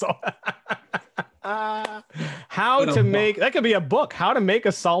 So, that could be a book, how to make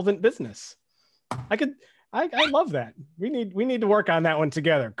a solvent business. I love that. We need to work on that one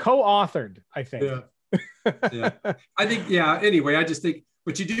together. Co-authored, I think. Yeah. I think, yeah. Anyway, I just think,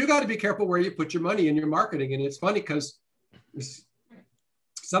 but you do got to be careful where you put your money in your marketing. And it's funny because there's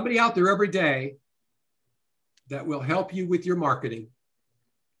somebody out there every day that will help you with your marketing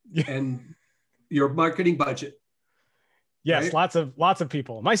and your marketing budget. Yes, right? lots of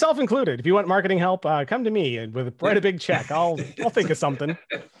people, myself included. If you want marketing help, come to me and write a big check. I'll think of something.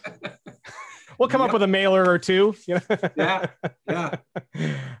 We'll come up with a mailer or two. Yeah.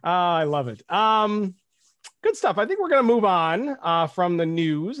 I love it. Good stuff. I think we're going to move on from the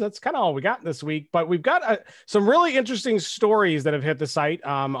news. That's kind of all we got this week, but we've got some really interesting stories that have hit the site.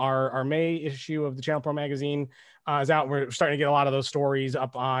 Our May issue of the ChannelPro magazine is out. We're starting to get a lot of those stories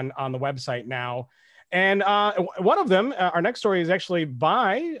up on the website now. And one of them, our next story, is actually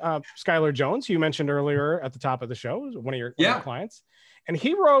by Skylar Jones, who you mentioned earlier at the top of the show, one of your clients. And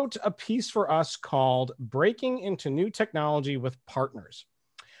he wrote a piece for us called Breaking into New Technology with Partners.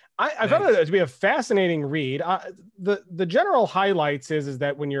 I found it to be a fascinating read. The general highlights is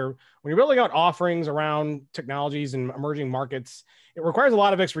that when you're building out offerings around technologies and emerging markets, it requires a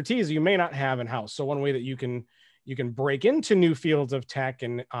lot of expertise you may not have in house. So one way that you can break into new fields of tech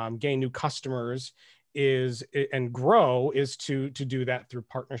and gain new customers and grow is to do that through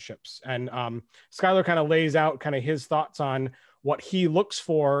partnerships. And Skylar kind of lays out kind of his thoughts on what he looks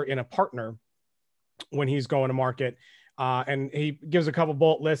for in a partner when he's going to market. And he gives a couple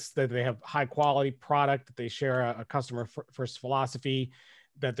bullet lists that they have high quality product, that they share a customer first philosophy,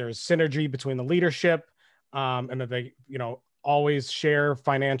 that there's synergy between the leadership, and that they, always share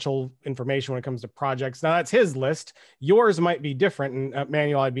financial information when it comes to projects. Now that's his list. Yours might be different. And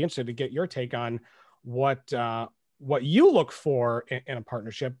Manuel, I'd be interested to get your take on what you look for in a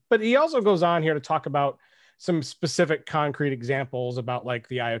partnership. But he also goes on here to talk about some specific concrete examples about like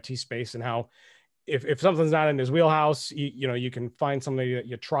the IoT space and how if something's not in his wheelhouse, you can find somebody that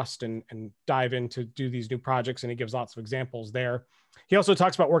you trust and dive in to do these new projects. And he gives lots of examples there. He also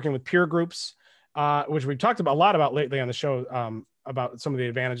talks about working with peer groups, which we've talked about a lot about lately on the show, about some of the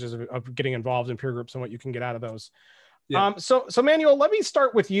advantages of getting involved in peer groups and what you can get out of those. Yeah. So Manuel, let me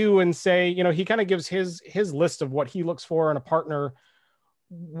start with you and say, he kind of gives his list of what he looks for in a partner.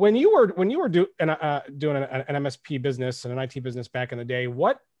 When you were doing an MSP business and an IT business back in the day,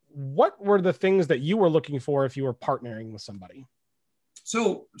 what were the things that you were looking for if you were partnering with somebody?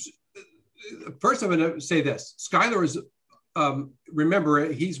 So first, I'm going to say this. Skylar is,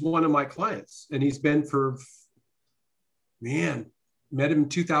 remember, he's one of my clients, and he's been met him in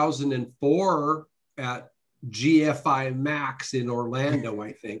 2004 at GFI Max in Orlando,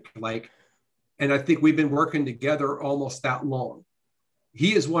 I think. And I think we've been working together almost that long.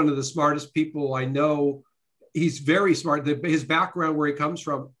 He is one of the smartest people I know. He's very smart. His background, where he comes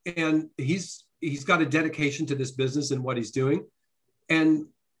from, and he's got a dedication to this business and what he's doing. And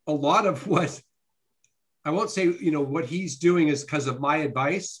a lot of what I won't say, what he's doing is because of my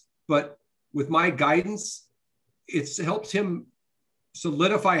advice, but with my guidance, it's helped him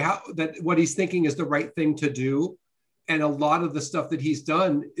solidify what he's thinking is the right thing to do. And a lot of the stuff that he's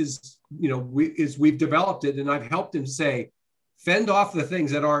done is, we've developed it, and I've helped him say, fend off the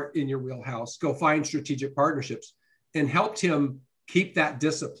things that aren't in your wheelhouse, go find strategic partnerships, and helped him keep that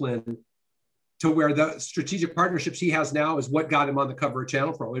discipline to where the strategic partnerships he has now is what got him on the cover of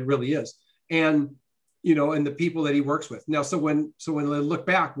ChannelPro. It really is. And, and the people that he works with. Now, so when I look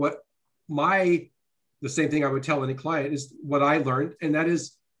back, the same thing I would tell any client is what I learned. And that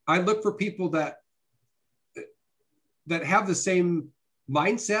is, I look for people that have the same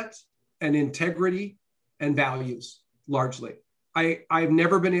mindset and integrity and values, largely. I've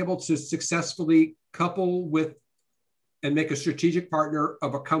never been able to successfully couple with and make a strategic partner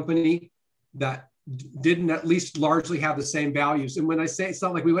of a company that didn't at least largely have the same values. And when I say, it's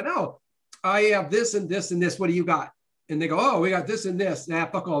not like we went, oh, I have this and this and this, what do you got? And they go, oh, we got this and this. Nah,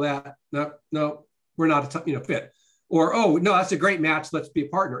 fuck all that. No, we're not a fit. Or, oh, no, that's a great match. Let's be a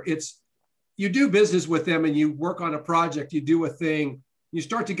partner. It's, you do business with them and you work on a project, you do a thing. You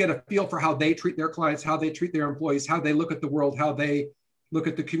start to get a feel for how they treat their clients, how they treat their employees, how they look at the world, how they look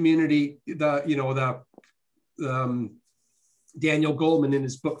at the community. Daniel Goleman in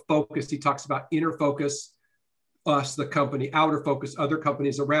his book Focus, he talks about inner focus, us, the company, outer focus, other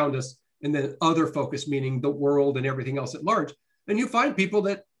companies around us, and then other focus, meaning the world and everything else at large. And you find people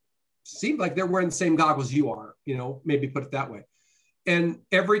that seem like they're wearing the same goggles you are, maybe put it that way. And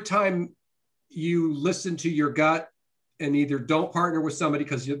every time you listen to your gut, and either don't partner with somebody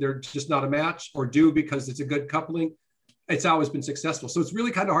because they're just not a match, or do because it's a good coupling, it's always been successful. So it's really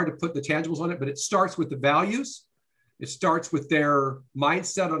kind of hard to put the tangibles on it, but it starts with the values. It starts with their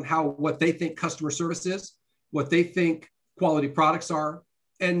mindset on what they think customer service is, what they think quality products are.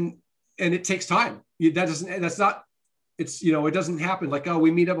 And it takes time. It doesn't happen like, oh,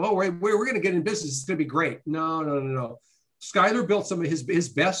 we meet up. Oh, we're going to get in business. It's going to be great. No. Skylar built some of his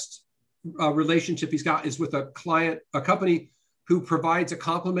best relationship he's got is with a company who provides a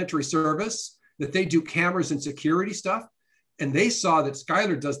complimentary service that they do cameras and security stuff. And they saw that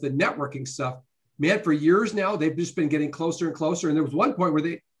Skylar does the networking stuff. Man, for years now, they've just been getting closer and closer. And there was one point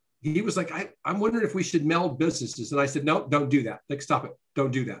where he was like, I'm wondering if we should meld businesses. And I said, no, don't do that. Stop it.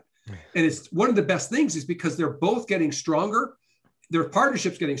 Don't do that. And it's one of the best things is because they're both getting stronger. Their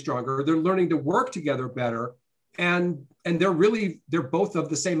partnership's getting stronger. They're learning to work together better. And they're both of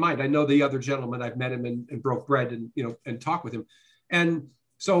the same mind. I know the other gentleman, I've met him and broke bread and talked with him. And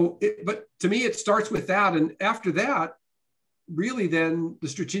so, but to me, it starts with that. And after that, really then the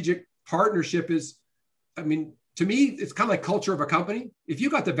strategic partnership is, to me, it's kind of like culture of a company. If you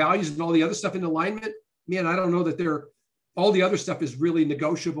got the values and all the other stuff in alignment, man, I don't know that all the other stuff is really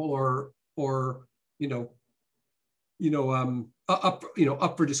negotiable or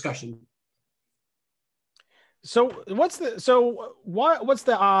up for discussion. So what's the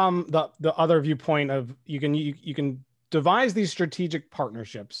other viewpoint of you can devise these strategic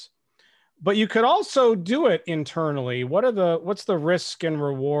partnerships, but you could also do it internally. What's the risk and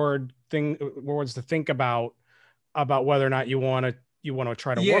rewards to think about whether or not you want to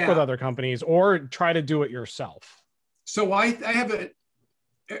try to work with other companies or try to do it yourself? So I have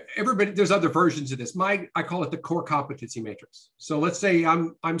everybody, there's other versions of this. I call it the core competency matrix. So let's say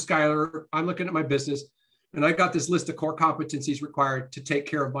I'm Skylar, I'm looking at my business and I got this list of core competencies required to take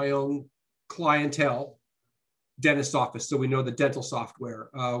care of my own clientele, dentist office. So we know the dental software.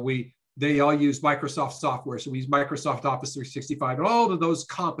 They all use Microsoft software. So we use Microsoft Office 365 and all of those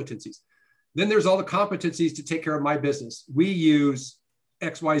competencies. Then there's all the competencies to take care of my business. We use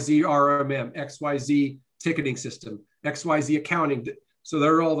XYZ RMM, XYZ ticketing system, XYZ accounting. So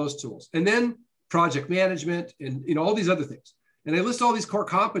there are all those tools. And then project management and all these other things. And I list all these core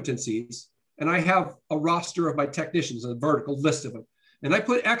competencies and I have a roster of my technicians, a vertical list of them. And I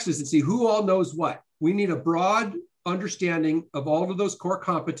put X's and see who all knows what. We need a broad understanding of all of those core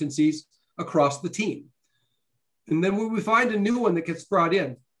competencies across the team. And then when we find a new one that gets brought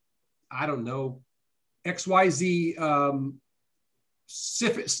in, I don't know, XYZ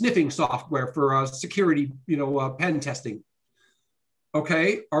sniffing software for security, pen testing.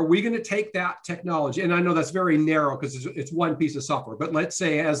 Okay, are we going to take that technology? And I know that's very narrow because it's one piece of software, but let's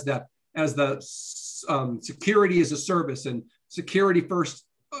say as the security as a service and security first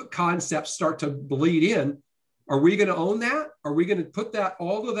concepts start to bleed in, are we going to own that? Are we going to put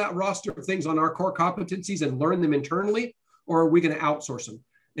all of that roster of things on our core competencies and learn them internally, or are we going to outsource them?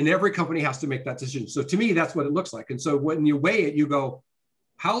 And every company has to make that decision. So to me, that's what it looks like. And so when you weigh it, you go,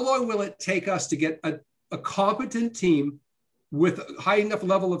 how long will it take us to get a competent team with a high enough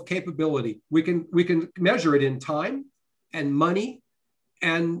level of capability? We can measure it in time and money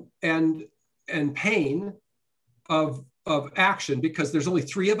and pain of action, because there's only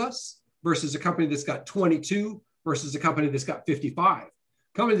 3 of us versus a company that's got 22 versus a company that's got 55.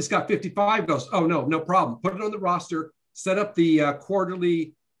 Company that's got 55 goes, oh no problem. Put it on the roster, set up the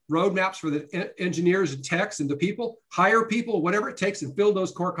quarterly roadmaps for the engineers and techs and the people, hire people, whatever it takes, and fill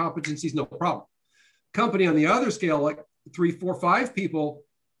those core competencies, no problem. Company on the other scale, like 3, 4, 5 people,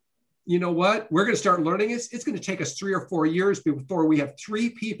 you know what? We're going to start learning this. It's going to take us 3 or 4 years before we have 3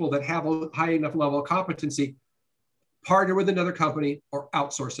 people that have a high enough level of competency, partner with another company or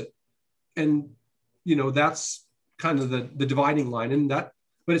outsource it. And, that's kind of the dividing line. But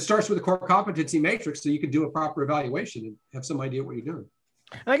it starts with a core competency matrix so you can do a proper evaluation and have some idea what you're doing.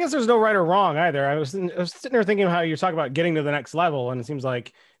 And I guess there's no right or wrong either. I was sitting there thinking how you talk about getting to the next level, and it seems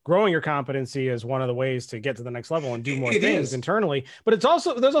like growing your competency is one of the ways to get to the next level and do more things internally. But there's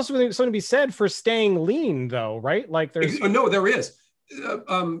also something to be said for staying lean, though, right? Like there is.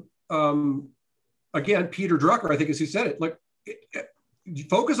 Again, Peter Drucker, I think, is who said it. Like,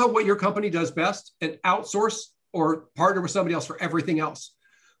 focus on what your company does best and outsource or partner with somebody else for everything else.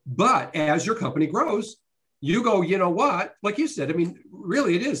 But as your company grows, you go, you know what? Like you said, I mean,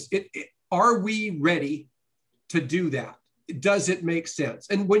 really, it is. Are we ready to do that? Does it make sense?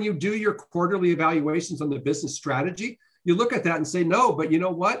 And when you do your quarterly evaluations on the business strategy, you look at that and say, no, but you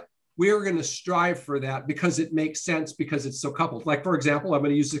know what? We are going to strive for that because it makes sense, because it's so coupled. Like, for example, I'm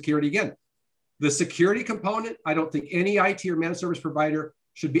going to use security again. The security component, I don't think any IT or managed service provider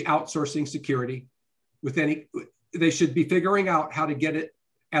should be outsourcing security with any. They should be figuring out how to get it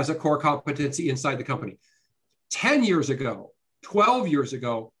as a core competency inside the company. 10 years ago, 12 years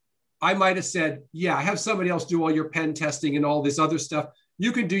ago, I might have said, yeah, have somebody else do all your pen testing and all this other stuff.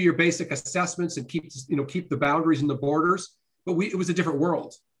 You can do your basic assessments and keep the boundaries and the borders, but it was a different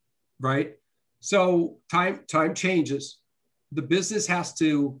world, right? So time changes. The business has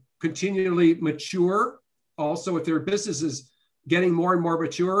to continually mature. Also, if their business is getting more and more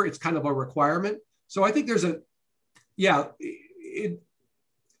mature, it's kind of a requirement. So I think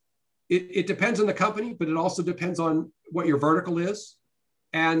it depends on the company, but it also depends on what your vertical is.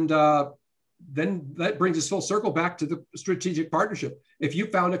 And then that brings us full circle back to the strategic partnership. If you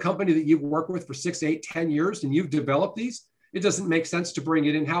found a company that you've worked with for 6, 8, 10 years and you've developed these, it doesn't make sense to bring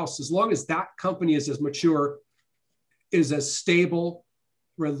it in-house. As long as that company is as mature, is as stable,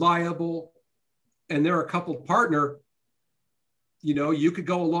 reliable, and they're a coupled partner, you could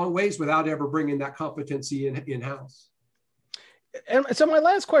go a long ways without ever bringing that competency in-house. And so my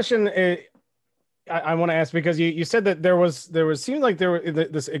last question, I want to ask, because you said that seemed like there was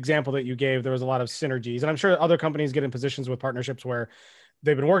this example that you gave, there was a lot of synergies, and I'm sure other companies get in positions with partnerships where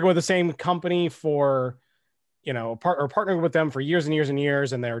they've been working with the same company for partnered with them for years and years and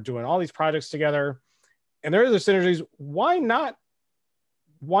years, and they're doing all these projects together, and there are the synergies. Why not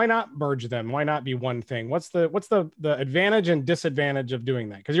merge them? Why not be one thing? What's the advantage and disadvantage of doing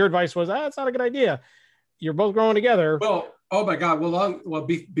that? Because your advice was, it's not a good idea. You're both growing together. Well, oh my God. Well,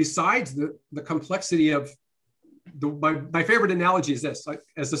 besides the complexity of my favorite analogy is this, like,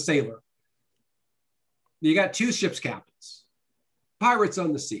 as a sailor, you got two ship's captains, pirates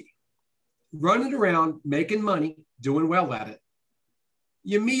on the sea, running around, making money, doing well at it.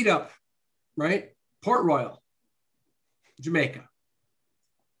 You meet up, right? Port Royal, Jamaica.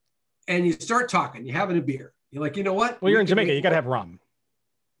 And you start talking, you're having a beer. You're like, you know what? Well, you're in Jamaica, you got to have rum.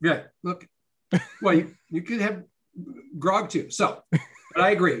 Yeah. Look, well, you could have grog too. So, but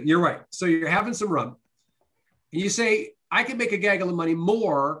I agree. You're right. So you're having some rum. And you say, I could make a gaggle of money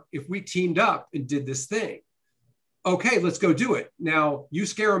more if we teamed up and did this thing. Okay, let's go do it. Now, you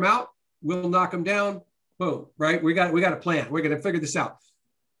scare them out, we'll knock them down. Boom, right? We got a plan. We're going to figure this out.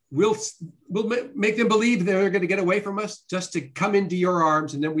 We'll make them believe they're going to get away from us just to come into your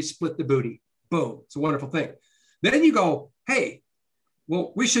arms, and then we split the booty. Boom. It's a wonderful thing. Then you go, hey,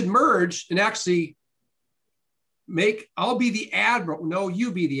 well, we should merge and actually I'll be the admiral. No,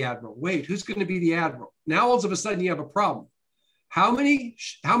 you be the admiral. Wait, who's going to be the admiral? Now, all of a sudden, you have a problem. How many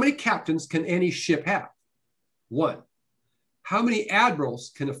captains can any ship have? One. How many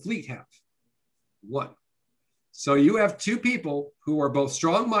admirals can a fleet have? One. So you have two people who are both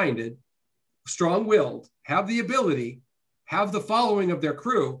strong-minded, strong-willed, have the ability, have the following of their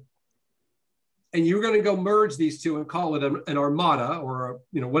crew, and you're going to go merge these two and call it an armada or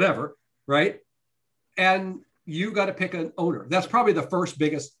whatever, right? And you got to pick an owner. That's probably the first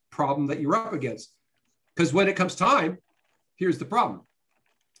biggest problem that you're up against. Because when it comes time, here's the problem.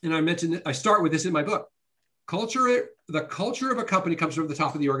 And I mentioned that I start with this in my book. The culture of a company comes from the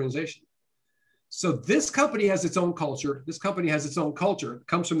top of the organization. So this company has its own culture. This company has its own culture. It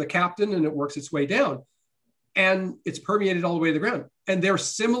comes from the captain and it works its way down. And it's permeated all the way to the ground. And they're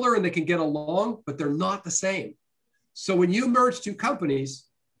similar and they can get along, but they're not the same. So when you merge two companies,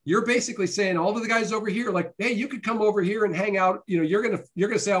 you're basically saying all of the guys over here, like, hey, you could come over here and hang out. You're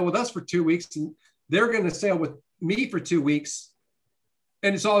gonna sail with us for 2 weeks, and they're gonna sail with me for 2 weeks,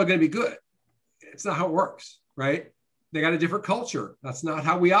 and it's all gonna be good. It's not how it works, right? They got a different culture. That's not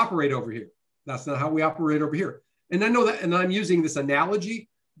how we operate over here. That's not how we operate over here. And I know that, and I'm using this analogy,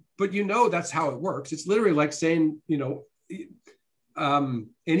 but that's how it works. It's literally like saying,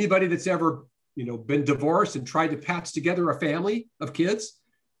 anybody that's ever, been divorced and tried to patch together a family of kids,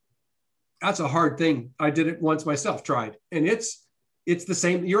 that's a hard thing. I did it once myself, tried. And it's the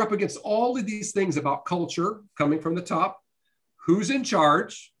same. You're up against all of these things about culture coming from the top. Who's in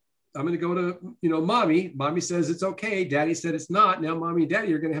charge? I'm going to go to, mommy. Mommy says it's okay. Daddy said it's not. Now mommy and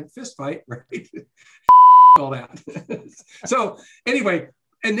daddy are going to have a fist fight, right? All that. So anyway,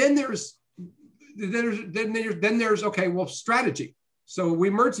 and then there's okay, well, strategy. So we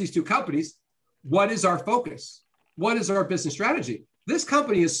merge these two companies. What is our focus? What is our business strategy? This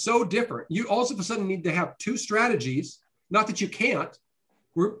company is so different. You also of a sudden need to have two strategies. Not that you can't,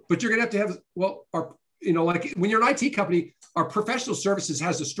 but you're going to have, like when you're an IT company, our professional services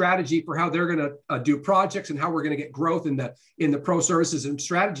has a strategy for how they're going to do projects and how we're going to get growth in the pro services and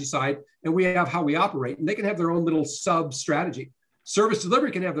strategy side. And we have how we operate, and they can have their own little sub strategy. Service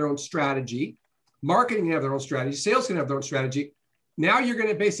delivery can have their own strategy. Marketing can have their own strategy. Sales can have their own strategy. Now you're going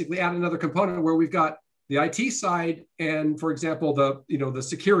to basically add another component where we've got the IT side and, for example, the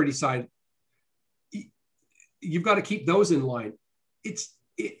security side. You've got to keep those in line.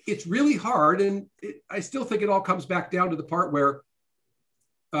 It's really hard, and I still think it all comes back down to the part where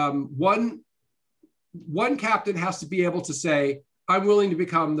one captain has to be able to say, I'm willing to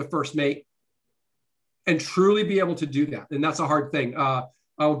become the first mate, and truly be able to do that. And that's a hard thing.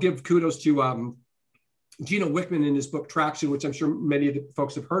 I'll give kudos to Gino Wickman in his book Traction, which I'm sure many of the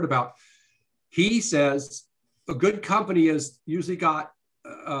folks have heard about. He says a good company has usually got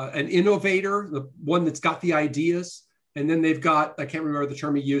an innovator, the one that's got the ideas, and then they've got, I can't remember the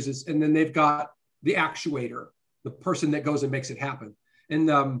term he uses, and then they've got the actuator, the person that goes and makes it happen. And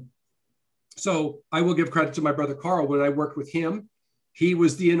so I will give credit to my brother Carl. When I worked with him, he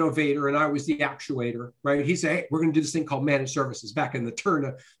was the innovator and I was the actuator, right? He said, hey, we're going to do this thing called managed services back in the turn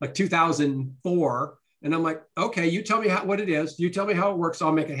of like 2004. And I'm like, okay, you tell me what it is. You tell me how it works.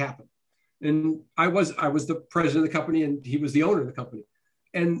 I'll make it happen. And I was the president of the company and he was the owner of the company.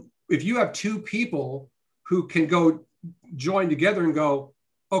 And if you have two people who can go join together and go,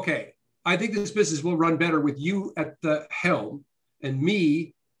 okay, I think this business will run better with you at the helm and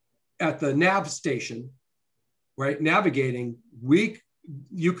me at the nav station, right? Navigating,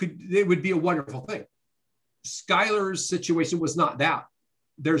 it would be a wonderful thing. Skylar's situation was not that.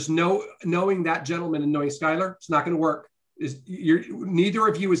 There's no knowing that gentleman and knowing Skylar, it's not going to work. Neither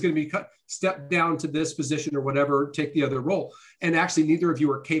of you is going to be step down to this position or whatever, take the other role. And actually, neither of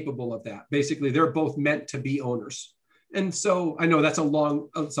you are capable of that. Basically, they're both meant to be owners. And so I know that's a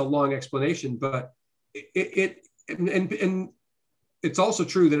long explanation, but and it's also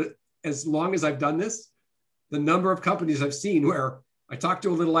true that as long as I've done this, the number of companies I've seen where I talk to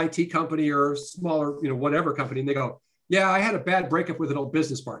a little IT company or smaller, whatever company, and they go, yeah, I had a bad breakup with an old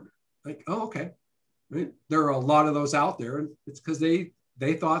business partner. Like, oh, okay. Right? There are a lot of those out there. And it's because they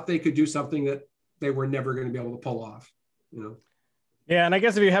thought they could do something that they were never going to be able to pull off, Yeah, and I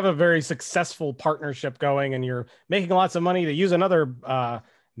guess if you have a very successful partnership going and you're making lots of money, to use another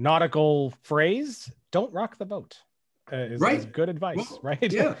nautical phrase, don't rock the boat. Is good advice,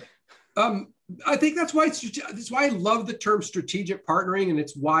 right? Yeah. I think that's why I love the term strategic partnering, and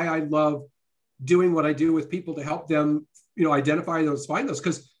it's why I love doing what I do with people to help them, identify those, find those,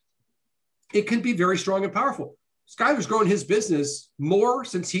 because it can be very strong and powerful. Skylar's grown his business more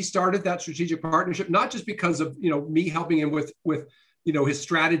since he started that strategic partnership, not just because of me helping him with his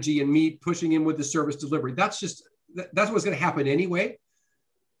strategy and me pushing him with the service delivery. That's what's going to happen anyway.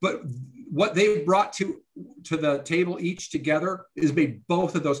 But what they brought to the table each together has made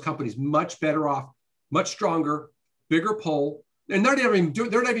both of those companies much better off, much stronger, bigger pull. And they're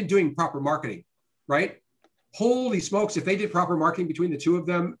not even doing proper marketing, right? Holy smokes, if they did proper marketing between the two of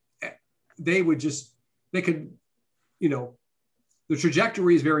them, the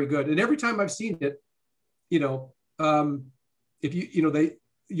trajectory is very good. And every time I've seen it, your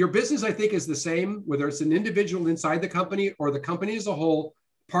business, I think, is the same, whether it's an individual inside the company or the company as a whole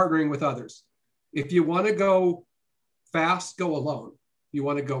partnering with others. If you want to go fast, go alone. You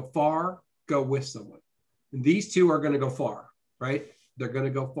want to go far, go with someone. And these two are going to go far, right? They're going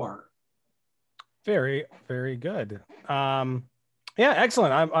to go far. Very, very good. Yeah,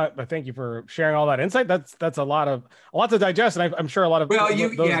 excellent. I thank you for sharing all that insight. That's a lot to digest, and I'm sure a lot of those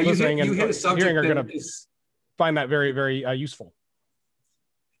listening and hearing are going to find that very, very useful.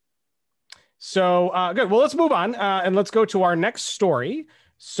 So good. Well, let's move on and let's go to our next story.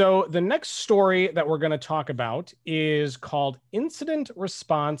 So the next story that we're going to talk about is called Incident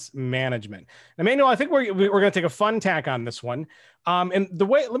Response Management. Now, Manuel, I think we're going to take a fun tack on this one. And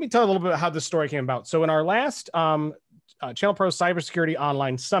let me tell you a little bit about how this story came about. So in our last ChannelPro Cybersecurity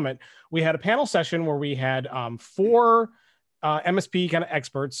Online Summit, we had a panel session where we had 4 MSP kind of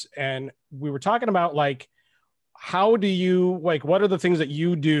experts, and we were talking about what are the things that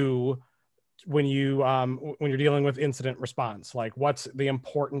you do when you're dealing with incident response? Like, what's the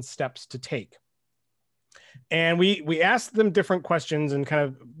important steps to take? And we asked them different questions and kind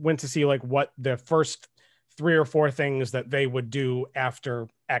of went to see what the first 3 or 4 things that they would do after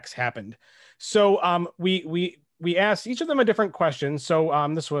X happened. So we asked each of them a different question. So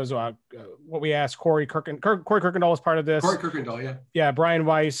this was what we asked Corey Kirkendall was part of this. Corey Kirkendall, yeah. Yeah, Brian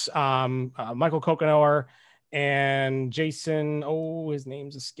Weiss, Michael Kokenower, and Jason, his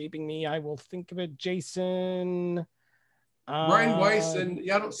name's escaping me. I will think of it. Jason. Brian Weiss and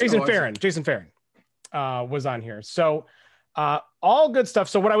Jason Farron was on here. So all good stuff.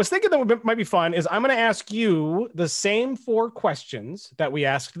 So what I was thinking that might be fun is I'm going to ask you the same 4 questions that we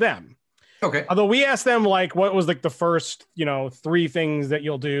asked them. Okay. Although we asked them what was the first 3 things that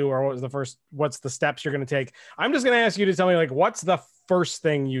you'll do, or what's the steps you're going to take. I'm just going to ask you to tell me what's the first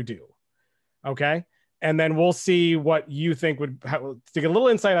thing you do. Okay. And then we'll see what you think to get a little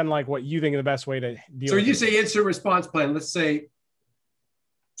insight on what you think is the best way to deal with it. So you say incident response plan. Let's say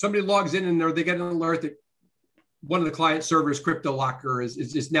somebody logs in and they get an alert that one of the client servers crypto locker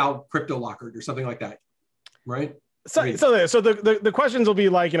is now crypto lockered or something like that, right? So the questions will be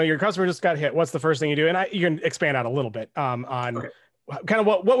your customer just got hit. What's the first thing you do? And you can expand out a little bit on kind of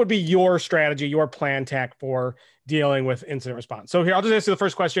what would be your strategy, your plan tack for dealing with incident response. So here, I'll just ask you the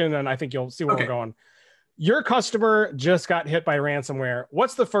first question, and then I think you'll see where we're going. Your customer just got hit by ransomware.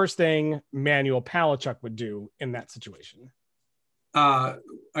 What's the first thing Manuel Palachuk would do in that situation? I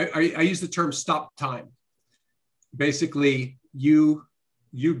use the term stop time. Basically, you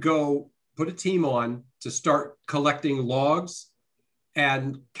go put a team on to start collecting logs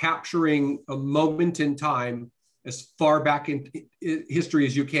and capturing a moment in time as far back in history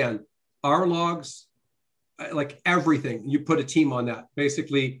as you can. Our logs, everything, you put a team on that.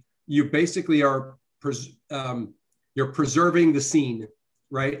 You are you're preserving the scene,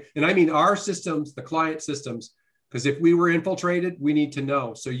 right? And I mean our systems, the client systems, because if we were infiltrated, we need to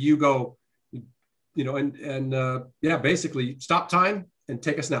know. So you go, basically stop time and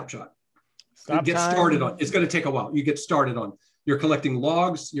take a snapshot. Get started on. It's going to take a while. You get started on. You're collecting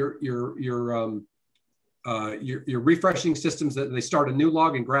logs. You're you're refreshing systems that they start a new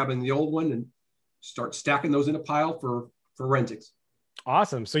log and grabbing the old one and start stacking those in a pile for forensics.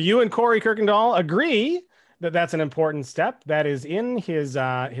 Awesome. So you and Corey Kirkendall agree that that's an important step. That is in his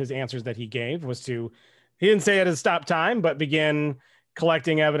answers that he gave, was to, he didn't say it as stop time, but begin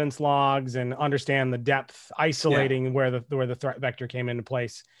collecting evidence logs and understand the depth, isolating where the threat vector came into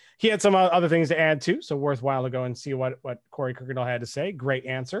place. He had some other things to add too, so worthwhile to go and see what Corey Kirkendall had to say. Great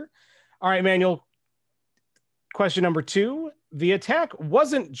answer. All right, Manuel. Question number 2. The attack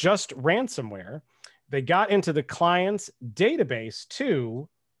wasn't just ransomware. They got into the client's database too.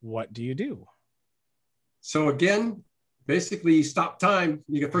 What do you do? So again, basically stop time.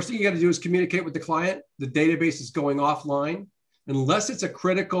 First thing you got to do is communicate with the client. The database is going offline. Unless it's a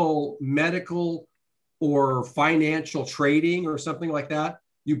critical medical or financial trading or something like that,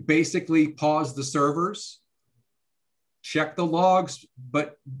 you basically pause the servers, check the logs,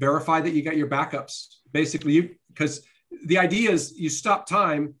 but verify that you got your backups. Basically, because the idea is you stop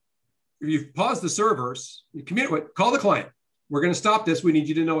time, you pause the servers, you communicate, call the client. We're going to stop this. We need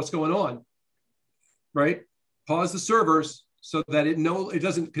you to know what's going on, right? Pause the servers so that it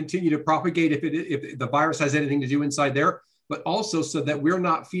doesn't continue to propagate if the virus has anything to do inside there, but also so that we're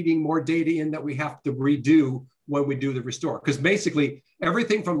not feeding more data in that we have to redo when we do the restore. Because basically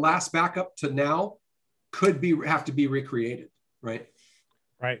everything from last backup to now could have to be recreated, right?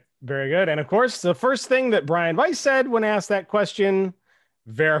 Right. Very good. And of course, the first thing that Brian Weiss said when asked that question,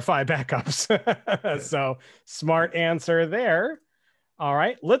 verify backups. So smart answer there. All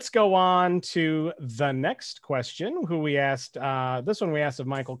right, let's go on to the next question, who we asked. This one we asked of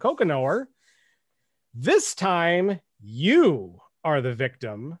Michael Kokenower. This time you are the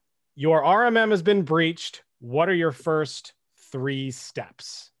victim. Your RMM has been breached. What are your first 3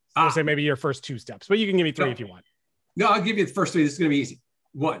 steps? I'll say maybe your first 2 steps, but you can give me 3 if you want. No, I'll give you the first 3. This is going to be easy.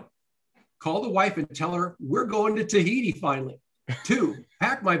 1, call the wife and tell her we're going to Tahiti finally. 2,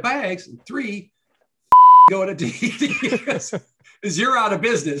 pack my bags. And 3, go to Tahiti because you're out of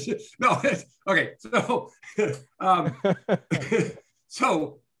business. No, okay.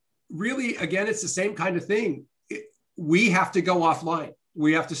 So really, again, it's the same kind of thing. We have to go offline.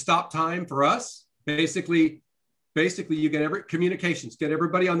 We have to stop time for us. Basically, you get communications, get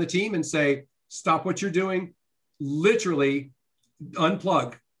everybody on the team and say, stop what you're doing. Literally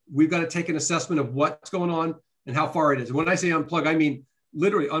unplug. We've got to take an assessment of what's going on and how far it is. And when I say unplug, I mean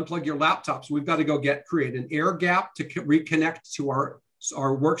literally unplug your laptops. We've got to create an air gap to reconnect to our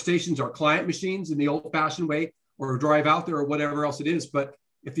workstations, our client machines in the old-fashioned way, or drive out there or whatever else it is. But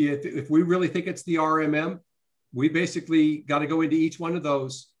if we really think it's the RMM, we basically got to go into each one of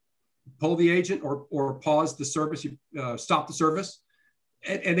those, pull the agent or pause the service, stop the service.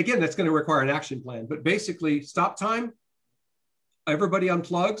 And again, that's going to require an action plan. But basically, stop time, everybody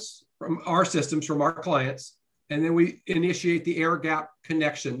unplugs from our systems, from our clients, and then we initiate the air gap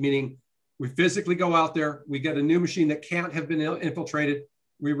connection, meaning we physically go out there, we get a new machine that can't have been infiltrated,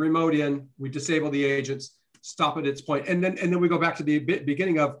 we remote in, we disable the agents, stop at its point, and then we go back to the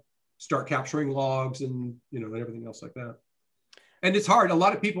beginning of start capturing logs and everything else like that. And it's hard. A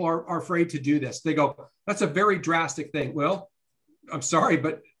lot of people are afraid to do this. They go, that's a very drastic thing. Well, I'm sorry,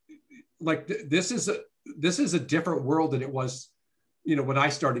 but like this is a different world than it was, when I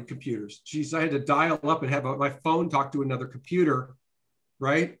started computers. Geez, I had to dial up and have my phone talk to another computer,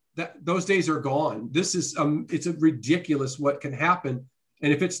 right? Those days are gone. This is it's a ridiculous what can happen.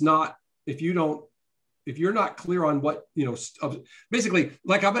 And if you're not clear on what, basically,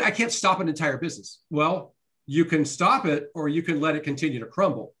 like I can't stop an entire business. Well, you can stop it or you can let it continue to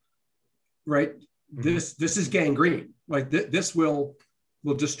crumble, right? Mm-hmm. This is gangrene. Like this will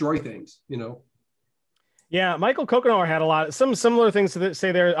destroy things, Yeah, Michael Kokenower had some similar things to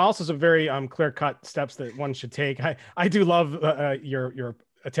say there. Also some very clear-cut steps that one should take. I do love your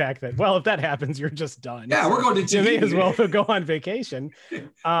attack that, well, if that happens, you're just done. Yeah, we're going to you may as well go on vacation.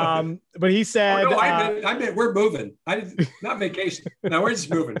 But he said, I meant we're moving. Not vacation. No, we're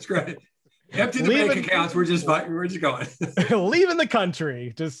just moving. It's great. Empty the bank accounts. We're just going. Leaving the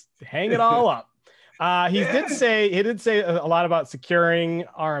country. Just hang it all up. He did say a lot about securing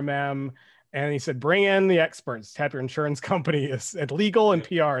RMM. And he said, bring in the experts, tap your insurance company at legal and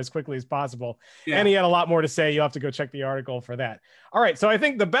PR as quickly as possible. Yeah. And he had a lot more to say. You'll have to go check the article for that. All right. So I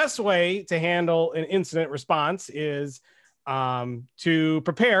think the best way to handle an incident response is to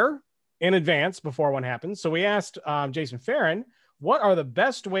prepare in advance before one happens. So we asked Jason Farron, what are the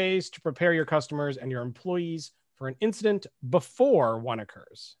best ways to prepare your customers and your employees for an incident before one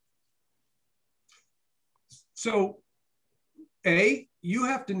occurs? So you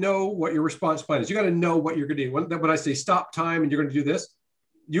have to know what your response plan is. You got to know what you're going to do. When I say stop time and you're going to do this,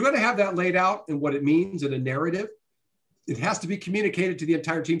 you got to have that laid out and what it means in a narrative. It has to be communicated to the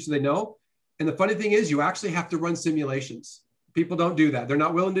entire team so they know. And the funny thing is, you actually have to run simulations. People don't do that. They're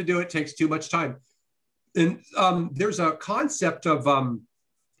not willing to do it. It takes too much time. And there's a concept of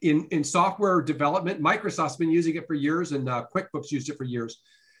in software development. Microsoft's been using it for years, and QuickBooks used it for years,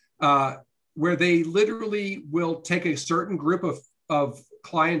 where they literally will take a certain group of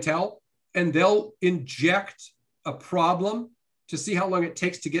clientele and they'll inject a problem to see how long it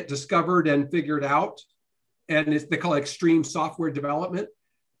takes to get discovered and figured out. And they call it extreme software development.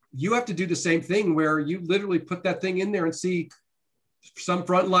 You have to do the same thing where you literally put that thing in there and see some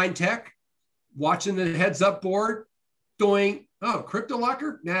frontline tech watching the heads up board doing, oh, crypto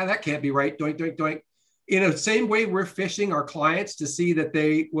locker? Nah, that can't be right. Doink, doink, doink. In the same way, we're fishing our clients to see that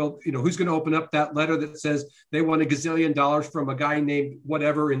they will, who's going to open up that letter that says they want $1 gazillion from a guy named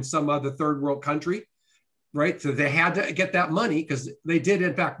whatever in some other third world country, right? So they had to get that money because they did,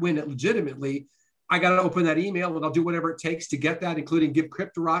 in fact, win it legitimately. I got to open that email and I'll do whatever it takes to get that, including give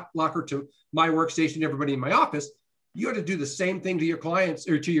crypto locker to my workstation, everybody in my office. You have to do the same thing to your clients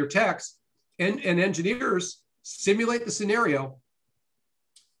or to your techs and engineers, simulate the scenario.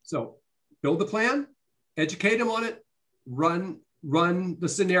 So build the plan, educate them on it, run the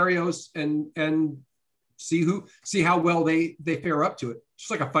scenarios and see how well they fare up to it.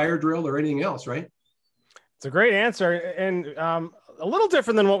 Just like a fire drill or anything else, right? It's a great answer. And a little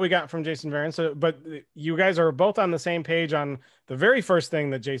different than what we got from Jason Farron. So, but you guys are both on the same page on the very first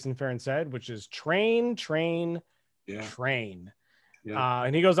thing that Jason Farron said, which is train. Yeah.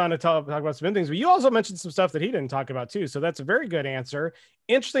 And he goes on to talk about some things, but you also mentioned some stuff that he didn't talk about too. So that's a very good answer.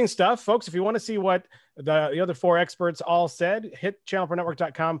 Interesting stuff, folks. If you want to see what the other four experts all said, hit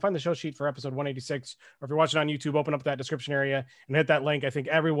channelpronetwork.com, find the show sheet for episode 186. Or if you're watching on YouTube, open up that description area and hit that link. I think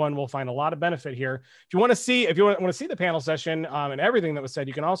everyone will find a lot of benefit here. If you want to see the panel session and everything that was said,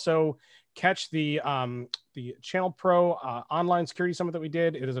 you can also catch the ChannelPro online security summit that we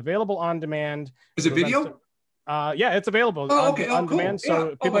did. It is available on demand. Is it video? Yeah, it's available on demand.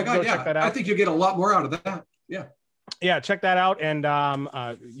 So people can check that out. I think you'll get a lot more out of that. Yeah, check that out. And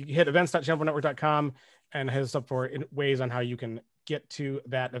you can hit events.channelpronetwork.com and hit us up for ways on how you can get to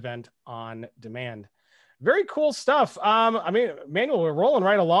that event on demand. Very cool stuff. I mean, Manuel, we're rolling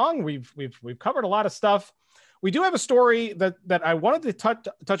right along. We've covered a lot of stuff. We do have a story that I wanted to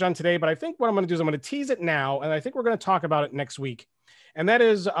touch on today, but I think what I'm going to do is I'm going to tease it now, and I think we're going to talk about it next week. And that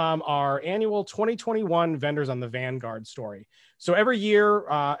is our annual 2021 Vendors on the Vanguard story. So every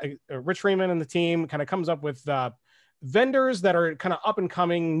year, Rich Freeman and the team kind of comes up with vendors that are kind of up and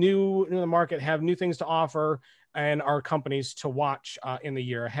coming, new in the market, have new things to offer, and are companies to watch in the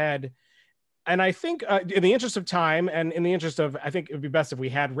year ahead. And I think in the interest of time and in the interest of, I think it would be best if we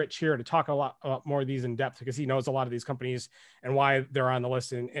had Rich here to talk a lot more of these in depth, because he knows a lot of these companies and why they're on the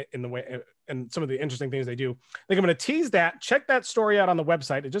list in the way and some of the interesting things they do. I think I'm going to tease that. Check that story out on the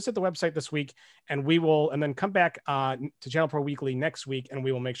website. It just hit the website this week, and then come back to Channel Pro Weekly next week, and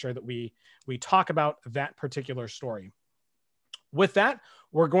we will make sure that we talk about that particular story. With that,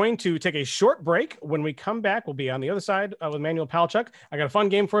 we're going to take a short break. When we come back, we'll be on the other side with Manuel Palachuk. I got a fun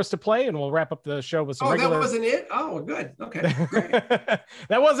game for us to play, and we'll wrap up the show with some regular... that wasn't it? Oh, good. Okay, great.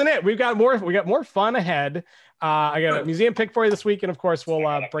 That wasn't it. We got more fun ahead. I got a museum pick for you this week, and of course, we'll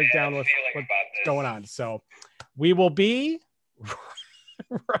break down what's going on. So we will be...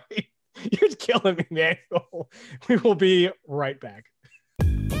 right. You're killing me, Manuel. We will be right back.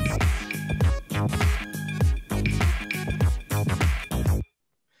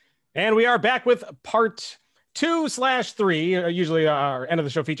 And we are back with part 2/3. Usually our end of the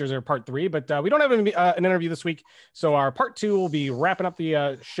show features are part 3, but we don't have an interview this week. So our part 2 will be wrapping up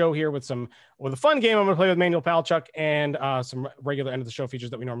the show here with a fun game I'm going to play with Manuel Palachuk and some regular end of the show features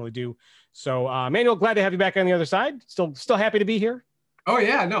that we normally do. So Manuel, glad to have you back on the other side. Still happy to be here. Oh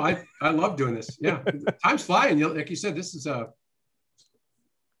yeah, no, I love doing this. Yeah, time's flying. Like you said, this is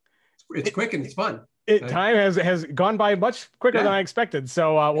it's quick and it's fun. Time has gone by much quicker than I expected.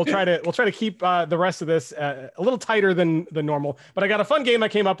 So we'll try to keep the rest of this a little tighter than normal. But I got a fun game I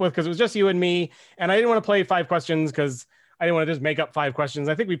came up with because it was just you and me, and I didn't want to play 5 questions because I didn't want to just make up 5 questions.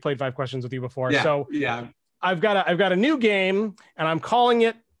 I think we played 5 questions with you before. Yeah, so yeah, I've got a new game, and I'm calling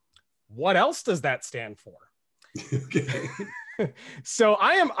it "What else does that stand for?" Okay. So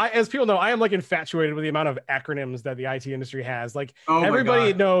as people know, I am like infatuated with the amount of acronyms that the IT industry has. Like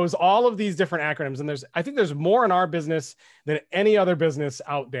everybody knows all of these different acronyms, and I think there's more in our business than any other business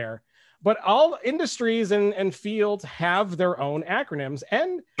out there. But all industries and fields have their own acronyms,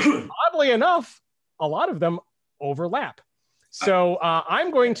 and oddly enough, a lot of them overlap. So I'm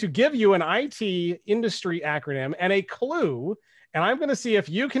going to give you an IT industry acronym and a clue and I'm going to see if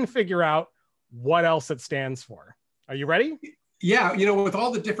you can figure out what else it stands for. Are you ready? Yeah, with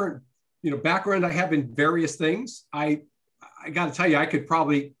all the different, background I have in various things, I got to tell you, I could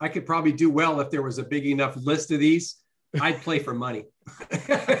probably do well if there was a big enough list of these. I'd play for money.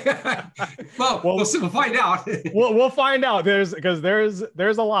 well, we'll find out. we'll find out. There's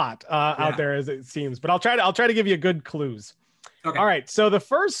a lot out there, as it seems, but I'll try to give you good clues. Okay. All right. So the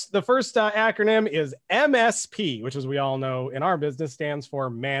first acronym is MSP, which, as we all know in our business, stands for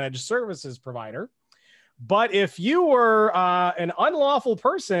Managed Services Provider. But if you were an unlawful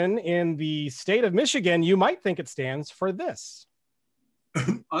person in the state of Michigan, you might think it stands for this.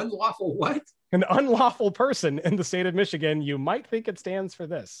 Unlawful what? An unlawful person in the state of Michigan, you might think it stands for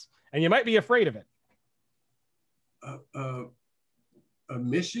this, and you might be afraid of it. A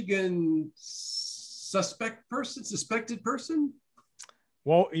Michigan suspected person?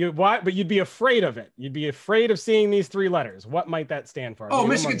 Well, but you'd be afraid of it. You'd be afraid of seeing these three letters. What might that stand for? Oh,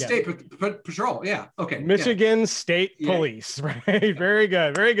 Michigan State Patrol. Yeah. Okay. Michigan State Police. Right. Very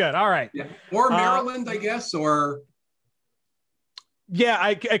good. Very good. All right. Yeah. Or Maryland, I guess, or. Yeah,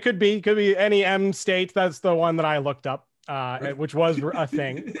 it could be any M state. That's the one that I looked up, which was a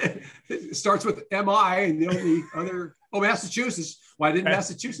thing. It starts with MI, and the only other. Oh, Massachusetts. Why didn't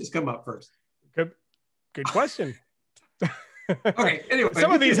Massachusetts come up first? Good question. Okay. Anyway,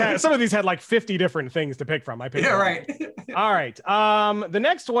 some of these had like 50 different things to pick from. I picked. Yeah. Right. All right. The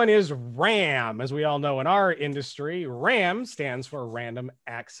next one is RAM. As we all know in our industry, RAM stands for Random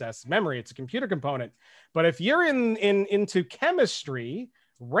Access Memory. It's a computer component. But if you're into chemistry,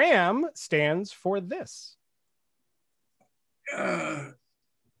 RAM stands for this. DNA.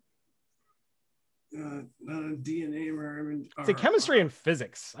 It's a chemistry and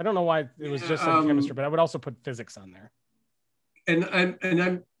physics. I don't know why it was just in chemistry, but I would also put physics on there. And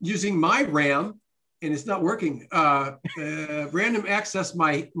I'm using my RAM, and it's not working. Random access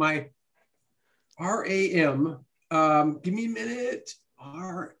my RAM. Give me a minute.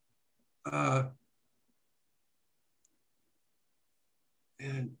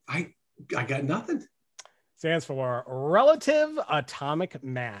 And I got nothing. Stands for relative atomic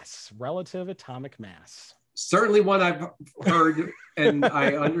mass. Relative atomic mass. Certainly one I've heard and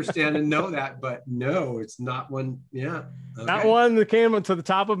I understand and know that, but no, it's not one. Yeah. Okay. Not one that came to the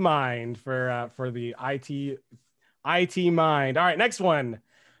top of mind for the IT mind. All right, next one.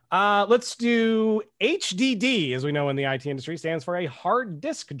 Let's do HDD, as we know in the IT industry, stands for a hard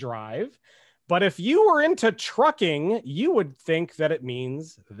disk drive. But if you were into trucking, you would think that it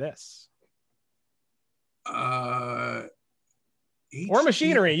means this. Or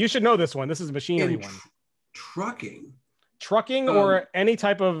machinery. You should know this one. This is a machinery one. Trucking or any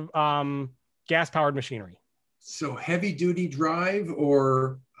type of gas-powered machinery. So heavy duty drive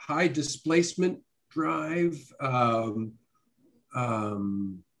or high displacement drive, trucking,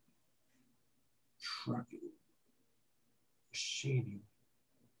 machining.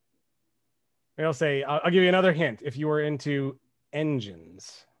 I'll say, I'll give you another hint. If you were into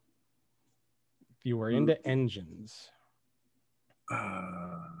engines.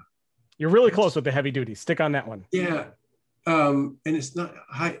 You're really close with the heavy duty. Stick on that one. Yeah. And it's not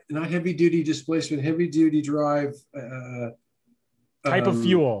heavy duty displacement, heavy duty drive. Type of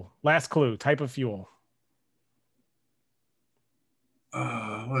fuel. Last clue. Type of fuel.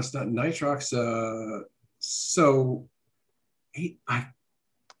 Well, it's not nitrox.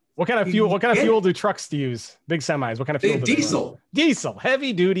 What kind of fuel? What kind of fuel do trucks use? Big semis. What kind of fuel? Diesel. Diesel.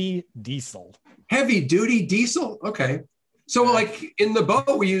 Heavy duty diesel. Heavy duty diesel. Okay. So like in the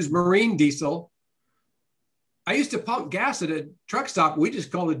boat, we use marine diesel. I used to pump gas at a truck stop. We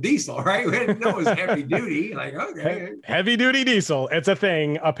just called it diesel, right? We didn't know it was heavy duty. Like, okay. Heavy duty diesel. It's a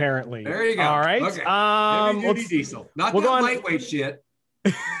thing, apparently. There you go. All right. Okay. Heavy duty diesel. Not that lightweight shit.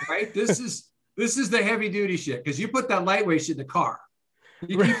 Right? This is the heavy duty shit. Because you put that lightweight shit in the car.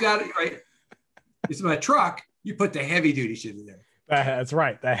 You keep that, right? It's my truck. You put the heavy duty shit in there. That's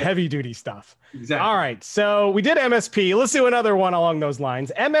right. The heavy duty stuff. Exactly. All right. So we did MSP. Let's do another one along those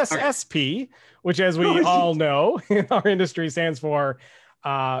lines. MSSP, which, as we all know in our industry, stands for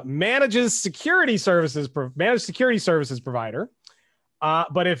Managed Security Services Provider.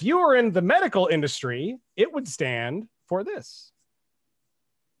 But if you were in the medical industry, it would stand for this.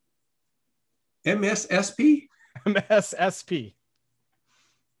 MSSP? MSSP.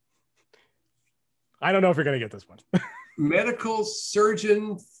 I don't know if you're going to get this one. Medical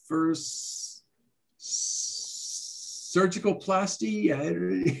surgeon for surgical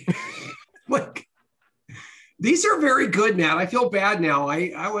plasty. Like, these are very good, Matt. I feel bad now.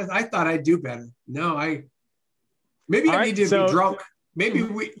 I thought I'd do better. No, maybe I need to be drunk. Maybe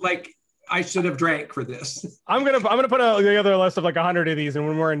I should have drank for this. I'm gonna put together a list of like 100 of these, and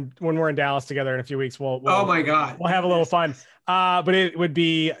when we're in Dallas together in a few weeks, we'll oh my God, we'll have a little fun. But it would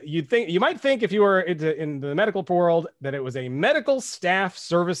be, you might think if you were in the medical world that it was a medical staff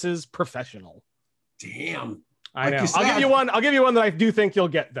services professional. Damn. I know. I'll give you one that I do think you'll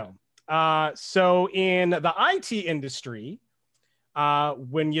get though. So in the IT industry,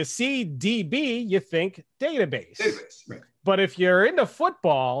 when you see DB, you think database. Right. But if you're into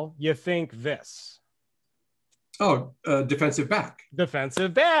football, you think this. Oh, defensive back.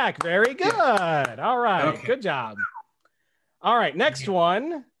 Defensive back. Very good. Yeah. All right. Okay. Good job. All right. Next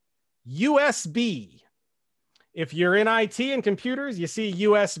one, USB. If you're in IT and computers, you see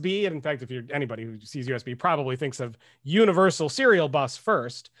USB. And in fact, if you're anybody who sees USB probably thinks of universal serial bus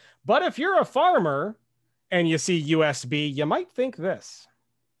first. But if you're a farmer and you see USB, you might think this.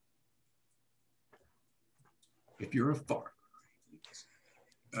 If you're a farmer.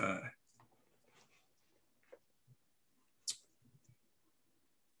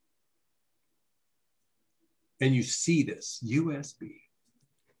 And you see this, USB.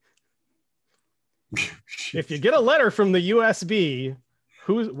 If you get a letter from the USB,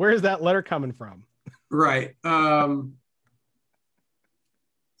 where's that letter coming from? Right.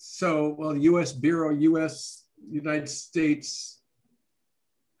 So, well, U.S. Bureau, United States,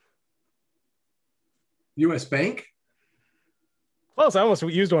 U.S. Bank. Close. I almost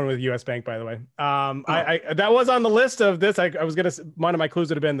used one with U.S. Bank, by the way. I that was on the list of this. I was gonna, one of my clues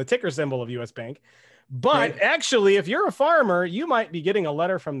would have been the ticker symbol of U.S. Bank. But actually, if you're a farmer, you might be getting a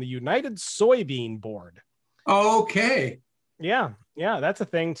letter from the United Soybean Board. Okay. Yeah, that's a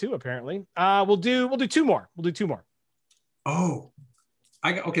thing too. Apparently, we'll do two more. We'll do two more. Oh,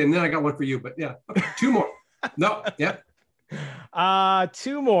 okay, and then I got one for you. But yeah, okay, two more. No, yeah.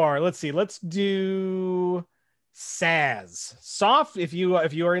 Two more. Let's see. Let's do SaaS. Soft. If you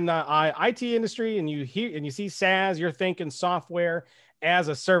are in the IT industry and you see SaaS, you're thinking software as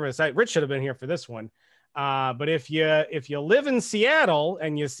a service. Rich should have been here for this one. But if you live in Seattle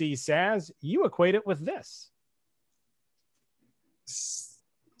and you see SaaS, you equate it with this.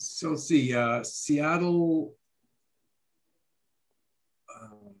 So let's see, Seattle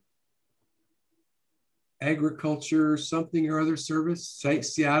agriculture, something or other service.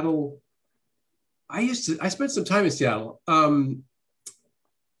 Seattle. I spent some time in Seattle.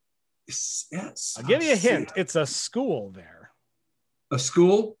 Yes, I'll give you a hint. It's a school there. A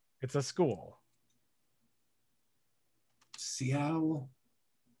school? It's a school. Seattle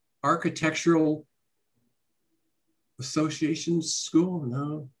Architectural Association School?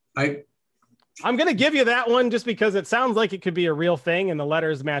 No. I'm going to give you that one just because it sounds like it could be a real thing and the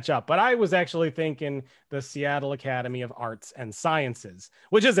letters match up. But I was actually thinking the Seattle Academy of Arts and Sciences,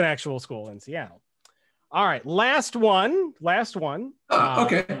 which is an actual school in Seattle. All right. Last one.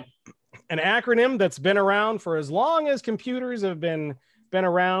 Okay. An acronym that's been around for as long as computers have been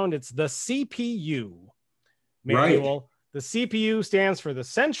around. It's the CPU manual. Right. The CPU stands for the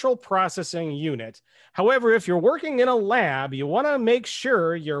Central Processing Unit. However, if you're working in a lab, you want to make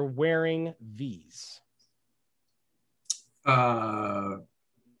sure you're wearing these. Something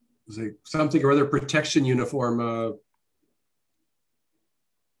or other protection uniform.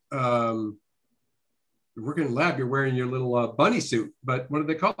 You're working in a lab, you're wearing your little bunny suit, but what do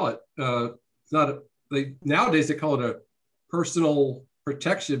they call it? It's not nowadays they call it a personal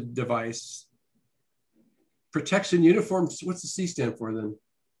protection device. Protection uniform. What's the C stand for then?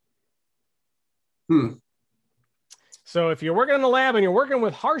 So if you're working in the lab and you're working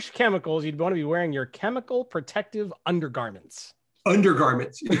with harsh chemicals, you'd want to be wearing your chemical protective undergarments.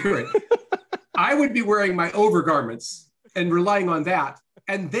 Undergarments. You're right. I would be wearing my overgarments and relying on that.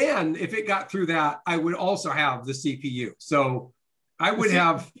 And then if it got through that, I would also have the CPU. So I would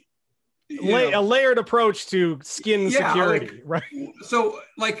have a layered approach to skin security, right? So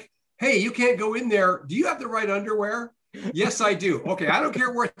hey, you can't go in there. Do you have the right underwear? Yes, I do. Okay, I don't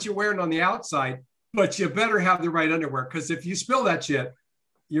care what you're wearing on the outside, but you better have the right underwear because if you spill that shit,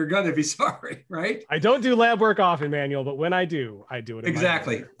 you're gonna be sorry, right? I don't do lab work often, Manuel, but when I do it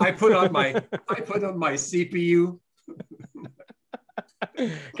exactly. I put on my CPU.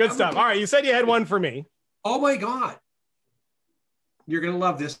 Good stuff. All right, you said you had one for me. Oh my God, you're gonna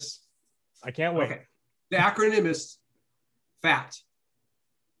love this. I can't wait. Okay. The acronym is FAT.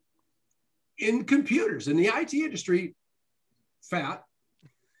 In computers, in the IT industry, FAT,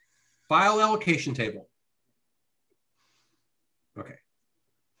 file allocation table. Okay.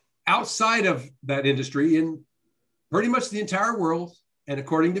 Outside of that industry, in pretty much the entire world, and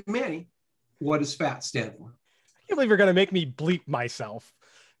according to Manny, what does FAT stand for? I can't believe you're going to make me bleep myself.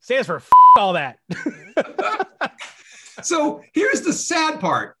 Stands for all that. So here's the sad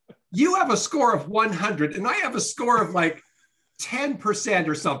part. You have a score of 100 and I have a score of like 10%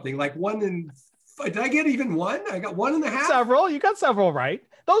 or something, like did I get even one? I got 1.5. Several. You got several right.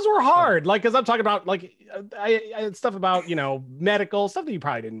 Those were hard. Like, because I'm talking about like I had stuff about, medical stuff that you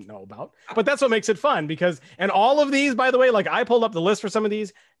probably didn't know about. But that's what makes it fun and all of these, by the way, like I pulled up the list for some of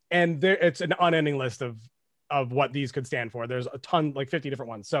these and it's an unending list of what these could stand for. There's a ton, like 50 different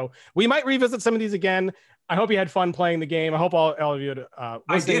ones. So we might revisit some of these again. I hope you had fun playing the game. I hope all of you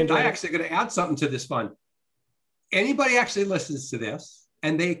I did. I actually going to add something to this fun. Anybody actually listens to this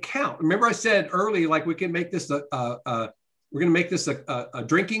and they count. Remember I said early, like we can make this we're going to make this a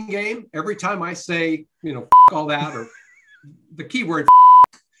drinking game. Every time I say, all that or the keyword,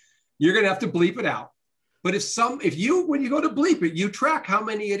 you're going to have to bleep it out. But when you go to bleep it, you track how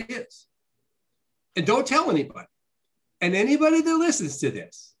many it is. And don't tell anybody. And anybody that listens to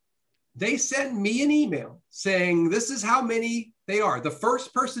this, they send me an email saying, this is how many they are. The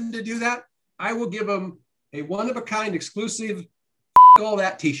first person to do that, I will give them a one-of-a-kind exclusive all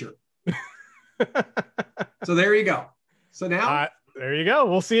that t-shirt. So there you go. So now there you go.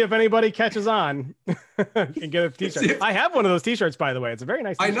 We'll see if anybody catches on and get a t-shirt. I have one of those t-shirts, by the way. It's a very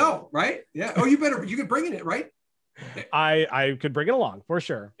nice t-shirt. I know, right? Yeah. Oh, you could bring it, right? I could bring it along for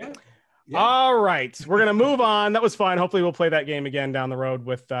sure. Yeah. All right, we're gonna move on. That was fun. Hopefully, we'll play that game again down the road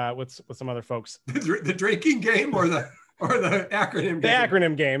with some other folks. The drinking game or the acronym game? The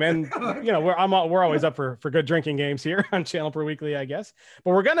acronym game, and we're always up for good drinking games here on Channel Pro Weekly, I guess.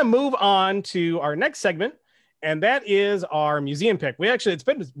 But we're gonna move on to our next segment, and that is our museum pick. It's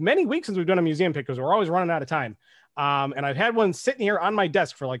been many weeks since we've done a museum pick because we're always running out of time. And I've had one sitting here on my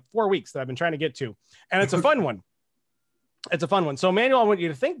desk for like 4 weeks that I've been trying to get to, and it's a fun one. It's a fun one. So, Manuel, I want you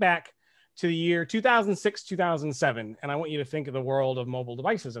to think back to the year 2006, 2007. And I want you to think of the world of mobile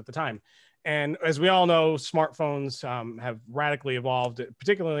devices at the time. And as we all know, smartphones have radically evolved,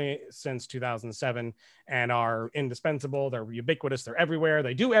 particularly since 2007, and are indispensable. They're ubiquitous. They're everywhere.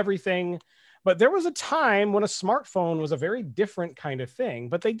 They do everything. But there was a time when a smartphone was a very different kind of thing,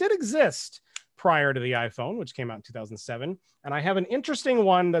 but they did exist prior to the iPhone, which came out in 2007. And I have an interesting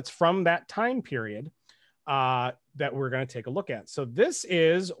one that's from that time period that we're going to take a look at. So this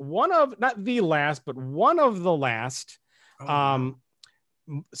is not the last, but one of the last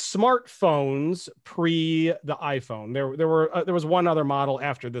smartphones pre the iPhone. There was one other model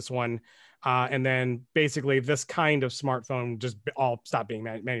after this one, and then basically this kind of smartphone just all stopped being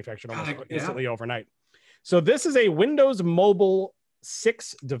manufactured almost instantly overnight. So this is a Windows Mobile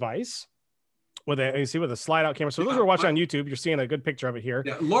 6 device with a slide out camera. So those who are watching on YouTube, you're seeing a good picture of it here.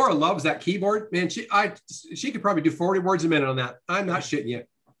 Yeah, Laura loves that keyboard. Man, she could probably do 40 words a minute on that. I'm not shitting you.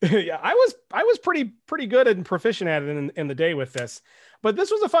 Yeah, I was pretty good and proficient at it in the day with this. But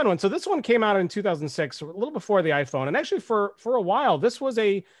this was a fun one. So this one came out in 2006, a little before the iPhone. And actually for a while, this was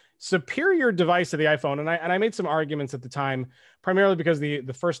a superior device to the iPhone. And I made some arguments at the time, primarily because the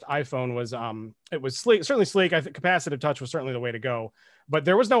first iPhone was it was sleek, certainly sleek. I think capacitive touch was certainly the way to go. But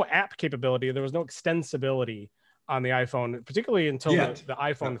there was no app capability. There was no extensibility on the iPhone, particularly until the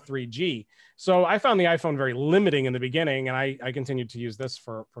iPhone 3G. So I found the iPhone very limiting in the beginning, and I continued to use this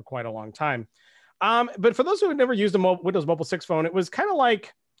for quite a long time. But for those who had never used a Windows Mobile 6 phone, it was kind of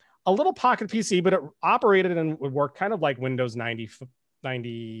like a little pocket PC, but it operated and would work kind of like Windows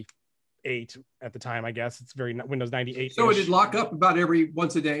 98 at the time, I guess. It's very Windows 98. So it'd lock up about every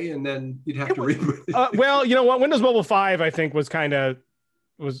once a day, and then you'd have to reboot it. Well, you know what? Windows Mobile 5, I think, was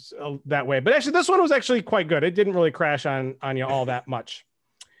that way. But actually, this one was actually quite good. It didn't really crash on you all that much.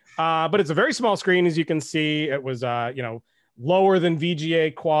 But it's a very small screen, as you can see. It was, lower than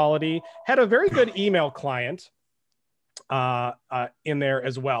VGA quality. Had a very good email client in there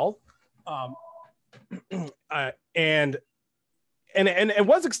as well. And it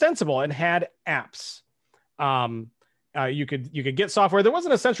was extensible and had apps. You could get software. There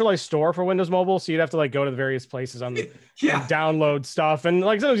wasn't a centralized store for Windows Mobile, so you'd have to go to the various places and download stuff. And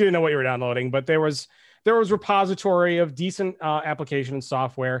sometimes you didn't know what you were downloading, but there was repository of decent application and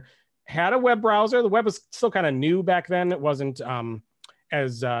software. Had a web browser. The web was still kind of new back then. It wasn't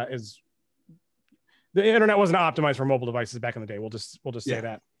as the internet wasn't optimized for mobile devices back in the day. We'll just say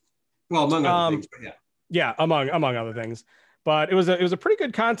that. Well, among other things, but yeah, among other things. But it was a pretty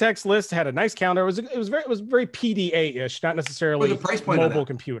good context list. It had a nice calendar. It was very PDA-ish, not necessarily what was the price point mobile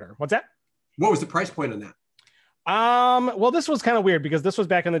computer. What's that? What was the price point on that? Well, this was kind of weird because this was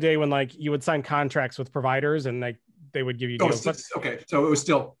back in the day when you would sign contracts with providers and they would give you deals. Okay, so it was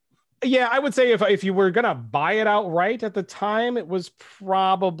still. Yeah, I would say if you were gonna buy it outright at the time, it was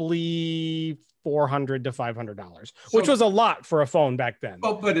probably $400 to $500, which was a lot for a phone back then.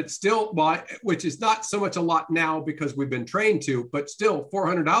 Oh, but it's still, well, which is not so much a lot now because we've been trained to, but still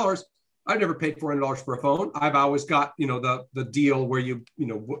 $400. I've never paid $400 for a phone. I've always got, the deal where you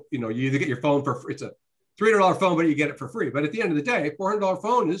either get your phone for, it's a $300 phone, but you get it for free. But at the end of the day, $400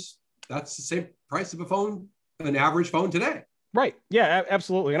 phone that's the same price of a phone, an average phone today. Right. Yeah,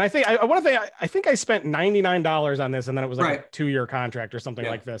 absolutely. And I think I think I spent $99 on this, and then it was like a 2-year contract or something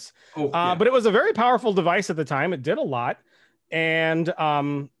like this. But it was a very powerful device at the time. It did a lot, and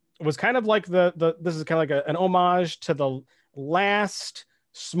it was kind of like this is kind of like an homage to the last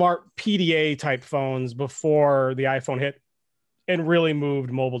smart PDA type phones before the iPhone hit and really moved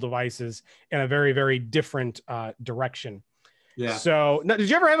mobile devices in a very, very different direction. Yeah. So now, did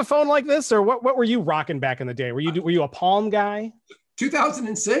you ever have a phone like this, or what were you rocking back in the day? Were you a Palm guy?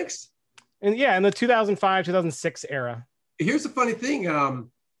 2006? And yeah, in the 2005, 2006 era. Here's the funny thing.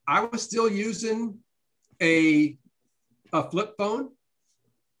 I was still using a flip phone,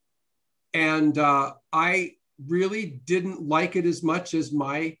 and I really didn't like it as much as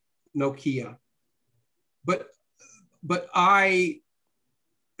my Nokia. But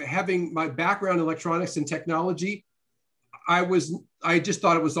having my background in electronics and technology, I just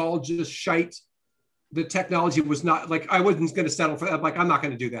thought it was all just shite. The technology was not like, I wasn't going to settle for that. Like, I'm not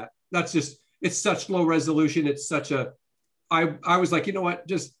going to do that. That's just, it's such low resolution. It's such I was like, you know what,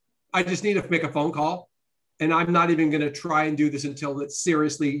 I just need to make a phone call, and I'm not even going to try and do this until it's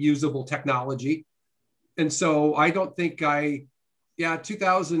seriously usable technology. And so I don't think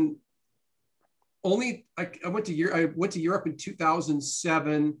 2000 only, I went to Europe in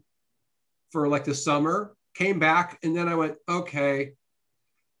 2007 for like the summer, came back, and then I went, okay,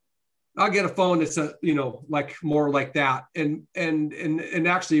 I'll get a phone that's like more like that. And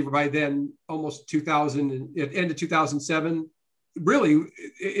actually by then, almost 2000, at end of 2007, really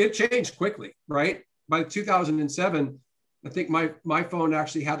it changed quickly, right? By 2007, I think my phone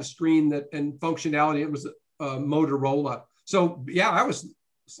actually had a screen and functionality. It was a Motorola. So yeah, I was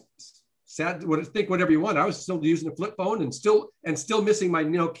sad. Think whatever you want. I was still using a flip phone and still missing my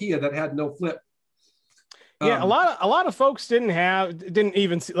Nokia that had no flip. Yeah, a lot of folks didn't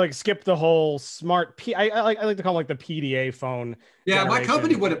even skip the whole smart I like to call it like the PDA phone. Yeah, generation. My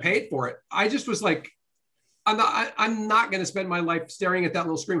company would have paid for it. I just was like, I'm not going to spend my life staring at that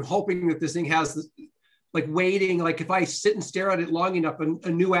little screen, hoping that this thing has this, like waiting. Like if I sit and stare at it long enough,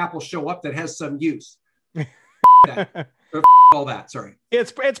 a new app will show up that has some use. All that. Sorry.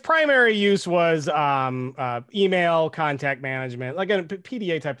 Its primary use was email contact management, like a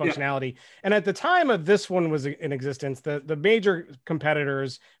PDA type functionality. Yeah. And at the time of this one was in existence, the major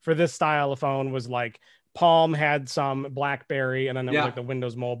competitors for this style of phone was like Palm had some, BlackBerry, and then there was like the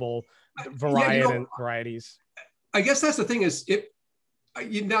Windows Mobile varieties. I guess that's the thing is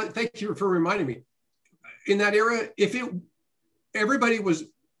thank you for reminding me. In that era, everybody was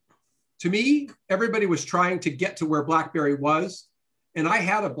trying to get to where BlackBerry was. And I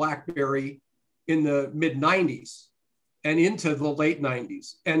had a BlackBerry in the mid 90s and into the late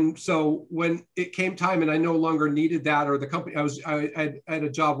 90s. And so when it came time and I no longer needed that, or the company, I had a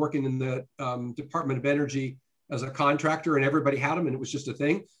job working in the Department of Energy as a contractor, and everybody had them, and it was just a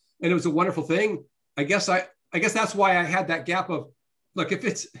thing. And it was a wonderful thing. I guess that's why I had that gap of, look, if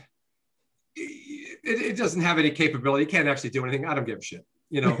it doesn't have any capability, it can't actually do anything, I don't give a shit.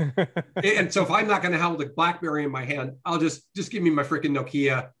 And so if I'm not going to hold a BlackBerry in my hand, I'll just give me my freaking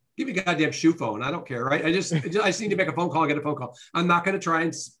Nokia, give me a goddamn shoe phone. I don't care, right? I just need to make a phone call, get a phone call. I'm not going to try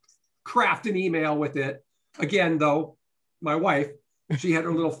and craft an email with it. Again, though, my wife, she had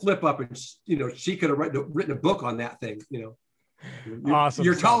her little flip up, and she could have written a book on that thing. Awesome.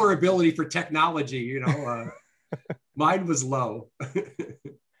 Your tolerability for technology, mine was low.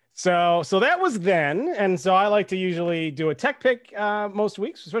 So that was then. And so I like to usually do a tech pick most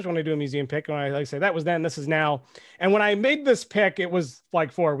weeks, especially when I do a museum pick. When I say that was then, this is now. And when I made this pick, it was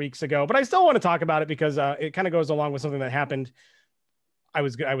like 4 weeks ago, but I still want to talk about it because it kind of goes along with something that happened. I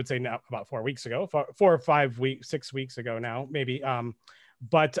would say now about 4 weeks ago, 4 or 5 weeks, 6 weeks ago now, maybe.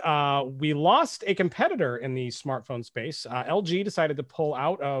 But we lost a competitor in the smartphone space. LG decided to pull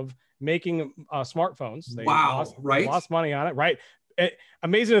out of making smartphones. They lost money on it. Right.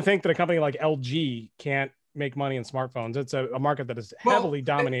 Amazing to think that a company like LG can't make money in smartphones. It's a market that is heavily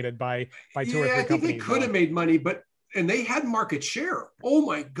dominated by 2 or 3 companies. I think they could have made money, and they had market share. Oh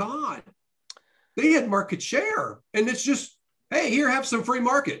my God. They had market share. And it's just, hey, here, have some free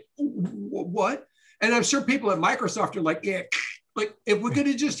market. What? And I'm sure people at Microsoft are like, yeah, like if we could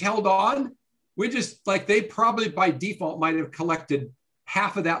have just held on, they probably by default might have collected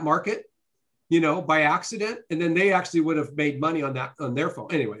half of that market. by accident, and then they actually would have made money on that on their phone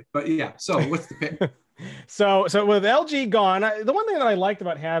anyway. But yeah, so what's the pick? So with LG gone, the one thing that I liked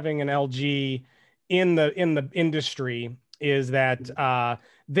about having an LG in the industry is that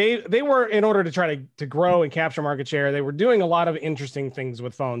they were, in order to try to grow and capture market share, they were doing a lot of interesting things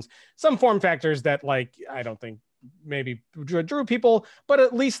with phones. Some form factors that, like, I don't think maybe drew people, but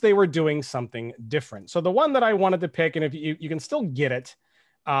at least they were doing something different. So the one that I wanted to pick, and if you can still get it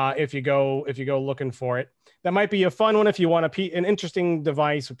if you go looking for it, that might be a fun one if you want an interesting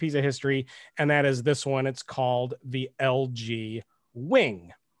device, a piece of history, and that is this one. It's called the LG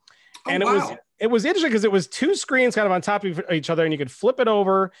Wing. And wow. it was interesting because it was two screens kind of on top of each other, and you could flip it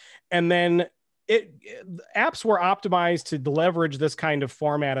over, and then apps were optimized to leverage this kind of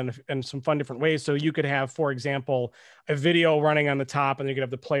format in some fun different ways. So you could have, for example, a video running on the top, and you could have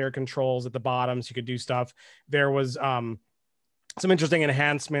the player controls at the bottom, so you could do stuff. There was some interesting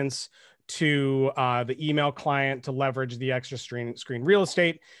enhancements to the email client to leverage the extra screen real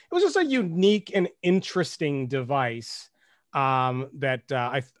estate. It was just a unique and interesting device that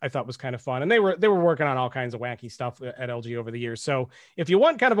I thought was kind of fun. And they were working on all kinds of wacky stuff at LG over the years. So if you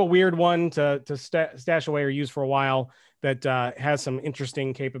want kind of a weird one to stash away or use for a while that has some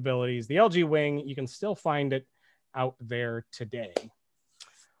interesting capabilities, the LG Wing, you can still find it out there today.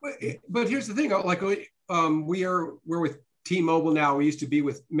 But here's the thing, like we're with T-Mobile now. We used to be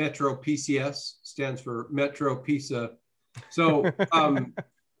with Metro PCS, stands for Metro Pizza. So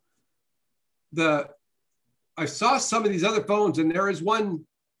I saw some of these other phones, and there is one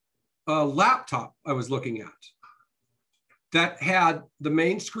laptop I was looking at that had the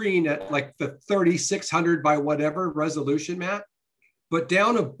main screen at like the 3600 by whatever resolution, Matt. But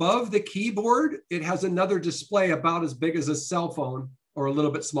down above the keyboard, it has another display about as big as a cell phone or a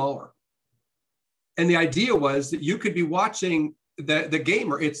little bit smaller. And the idea was that you could be watching the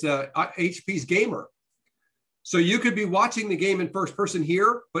gamer. It's HP's gamer. So you could be watching the game in first person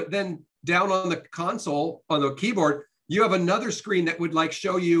here, but then down on the console, on the keyboard, you have another screen that would like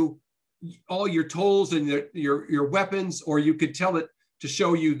show you all your totals and your weapons, or you could tell it to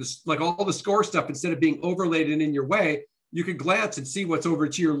show you this, like all the score stuff, instead of being overlaid and in your way, you could glance and see what's over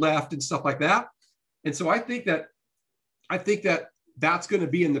to your left and stuff like that. And so I think that that's going to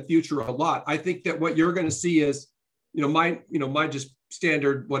be in the future a lot. I think that what you're going to see is, my just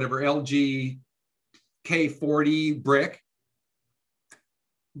standard, whatever, LG K40 brick.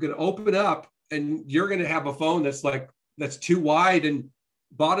 I'm going to open up, and you're going to have a phone that's too wide and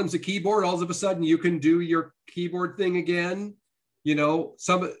bottom's a keyboard. All of a sudden you can do your keyboard thing again.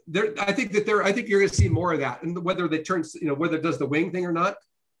 I think you're going to see more of that, and whether they turn, whether it does the wing thing or not.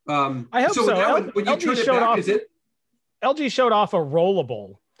 I hope so. Now, when you turn it back, LG showed off a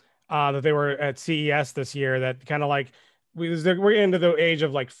rollable that they were at CES this year that kind of like, we're into the age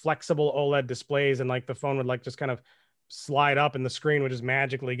of like flexible OLED displays, and like the phone would like just kind of slide up and the screen would just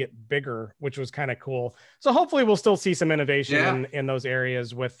magically get bigger, which was kind of cool. So hopefully we'll still see some innovation in those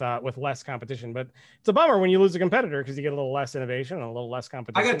areas with less competition. But it's a bummer when you lose a competitor, because you get a little less innovation and a little less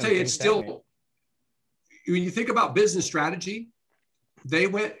competition. I got to tell you, it's still, when you think about business strategy, they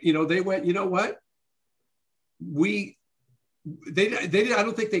went, you know what? I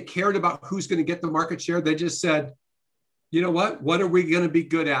don't think they cared about who's going to get the market share. They just said, you know what are we going to be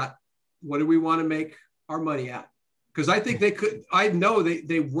good at? What do we want to make our money at? Because I think they could, I know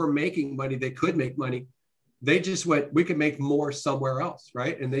they were making money. They could make money. They just went, we could make more somewhere else,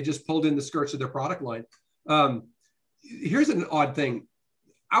 right? And they just pulled in the skirts of their product line. Here's an odd thing.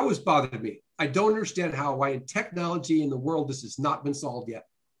 Always bothered me. I don't understand why in technology in the world, this has not been solved yet.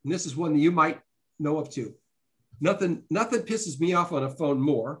 And this is one that you might know of too. Nothing pisses me off on a phone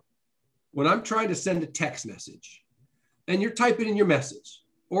more when I'm trying to send a text message and you're typing in your message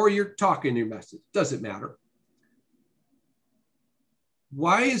or you're talking your message, doesn't matter.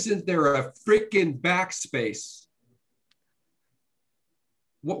 Why isn't there a freaking backspace?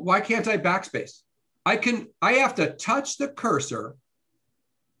 Why can't I backspace? I have to touch the cursor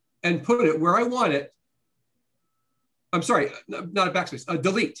and put it where I want it. I'm sorry, not a backspace, a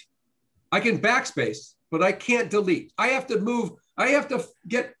delete. I can backspace, but I can't delete. I have to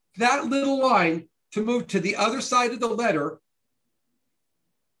get that little line to move to the other side of the letter.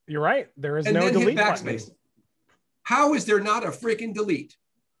 You're right. There is no delete button. How is there not a freaking delete?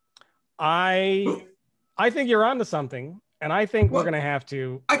 I think you're onto something, and I think we're going to have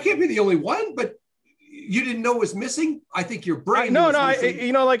to. I can't be the only one, but you didn't know it was missing. I think your brain.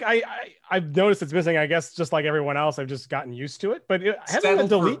 I've noticed it's missing. I guess just like everyone else, I've just gotten used to it. But having a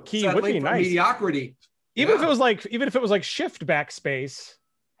delete key would be nice. Mediocrity. Even if it was like shift backspace.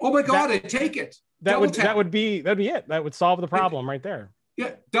 Oh my God! I take it. That'd be it. That would solve the problem right there.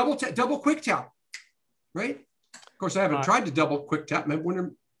 Yeah, double quick tap, right? Of course, I haven't tried to double quick tap. I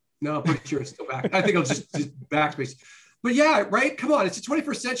wonder, no, I'm pretty sure it's still back. I think I'll just backspace. But yeah, right? Come on, it's the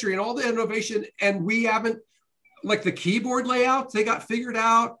 21st century and all the innovation, and we haven't, like the keyboard layouts, they got figured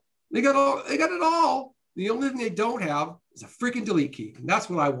out. They got it all. The only thing they don't have is a freaking delete key. And that's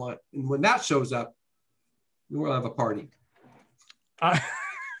what I want. And when that shows up, we'll have a party.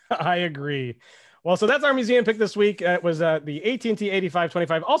 I agree. Well, so that's our museum pick this week. It was the AT&T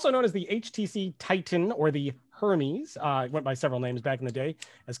 8525, also known as the HTC TyTN or the Hermes. It went by several names back in the day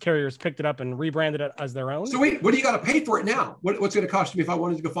as carriers picked it up and rebranded it as their own. So wait, what do you got to pay for it now? What's going to cost me if I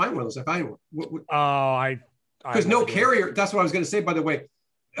wanted to go find one of those? I find one. Because no carrier. That's what I was going to say. By the way,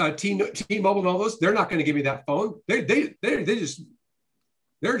 T-Mobile and all those, they're not going to give me that phone. They just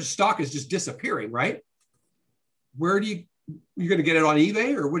their stock is just disappearing, right? Where do you're going to get it on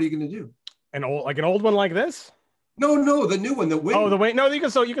eBay, or what are you going to do? An old one like this? No, the new one, the Wing. Oh, the Wing. No, you can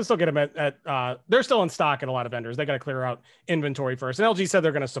still get them at they're still in stock at a lot of vendors. They got to clear out inventory first. And LG said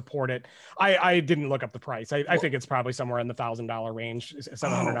they're going to support it. I didn't look up the price. I think it's probably somewhere in the $1,000 range,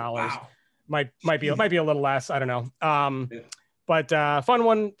 $700. Wow. Might be a little less. I don't know. But fun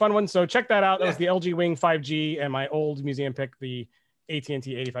one. So check that out. That was the LG Wing 5G and my old museum pick, the AT&T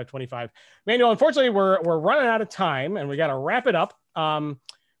 8525. Manuel, unfortunately, we're running out of time and we got to wrap it up.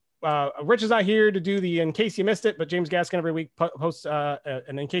 Rich is not here to do the In Case You Missed It, but James Gaskin every week posts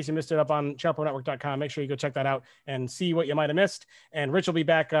an In Case You Missed It up on ChannelProNetwork.com. Make sure you go check that out and see what you might have missed. And Rich will be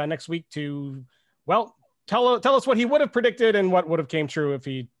back next week to, well, tell us what he would have predicted and what would have came true if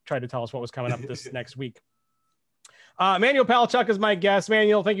he tried to tell us what was coming up this next week. Manuel Palachuk is my guest.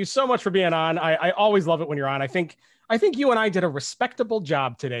 Manuel, thank you so much for being on. I always love it when you're on. I think you and I did a respectable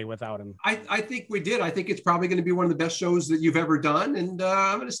job today without him. I think we did. I think it's probably going to be one of the best shows that you've ever done, and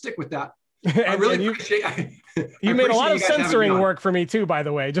I'm going to stick with that. I really appreciate it. You made a lot of censoring work for me too, by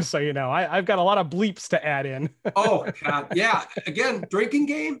the way, just so you know. I've got a lot of bleeps to add in. Oh, God. Yeah. Again, drinking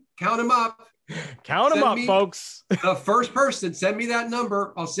game, count them up. Count them up, folks. The first person, send me that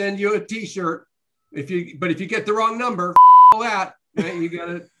number. I'll send you a T-shirt. But if you get the wrong number, all that,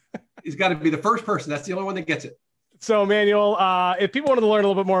 right, it's got to be the first person. That's the only one that gets it. So, Manuel, if people wanted to learn a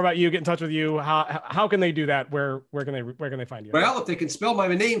little bit more about you, get in touch with you, how can they do that? Where can they find you? Well, if they can spell my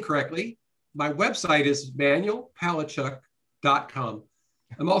name correctly, my website is manuelpalachuk.com.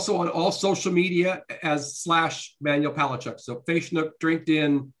 I'm also on all social media as /Manuel Palachuk. So Facebook,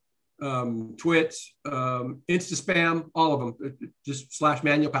 LinkedIn, Twitch, Instaspam, all of them, just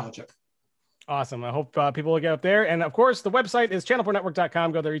 /Manuel Palachuk. Awesome. I hope people will get up there. And of course, the website is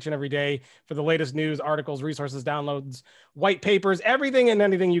channelpronetwork.com. Go there each and every day for the latest news, articles, resources, downloads, white papers, everything and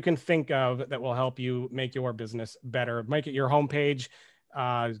anything you can think of that will help you make your business better. Make it your homepage.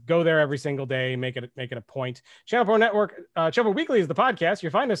 Go there every single day. Make it a point. Channel Pro Network, Channel Pro Weekly is the podcast. You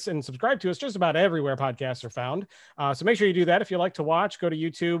find us and subscribe to us just about everywhere podcasts are found. So make sure you do that. If you like to watch, go to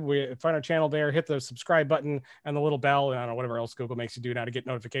YouTube. We find our channel there. Hit the subscribe button and the little bell. And I don't know, whatever else Google makes you do now to get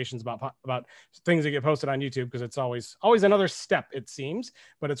notifications about things that get posted on YouTube, because it's always another step, it seems,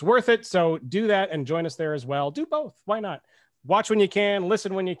 but it's worth it. So do that and join us there as well. Do both. Why not? Watch when you can.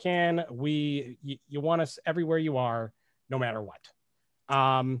 Listen when you can. You want us everywhere you are, no matter what.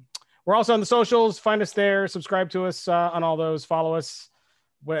 We're also on the socials. Find us there. Subscribe to us on all those. Follow us.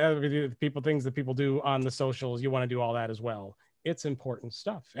 Whatever things that people do on the socials, you want to do all that as well. It's important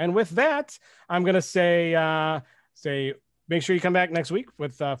stuff. And with that, I'm going to say make sure you come back next week for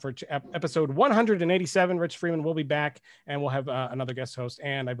episode 187. Rich Freeman will be back, and we'll have another guest host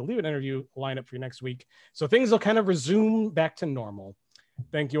and I believe an interview lined up for you next week. So things will kind of resume back to normal.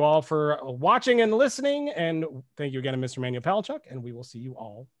 Thank you all for watching and listening. And thank you again to Mr. Manuel Palachuk. And we will see you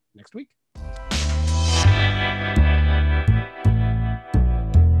all next week.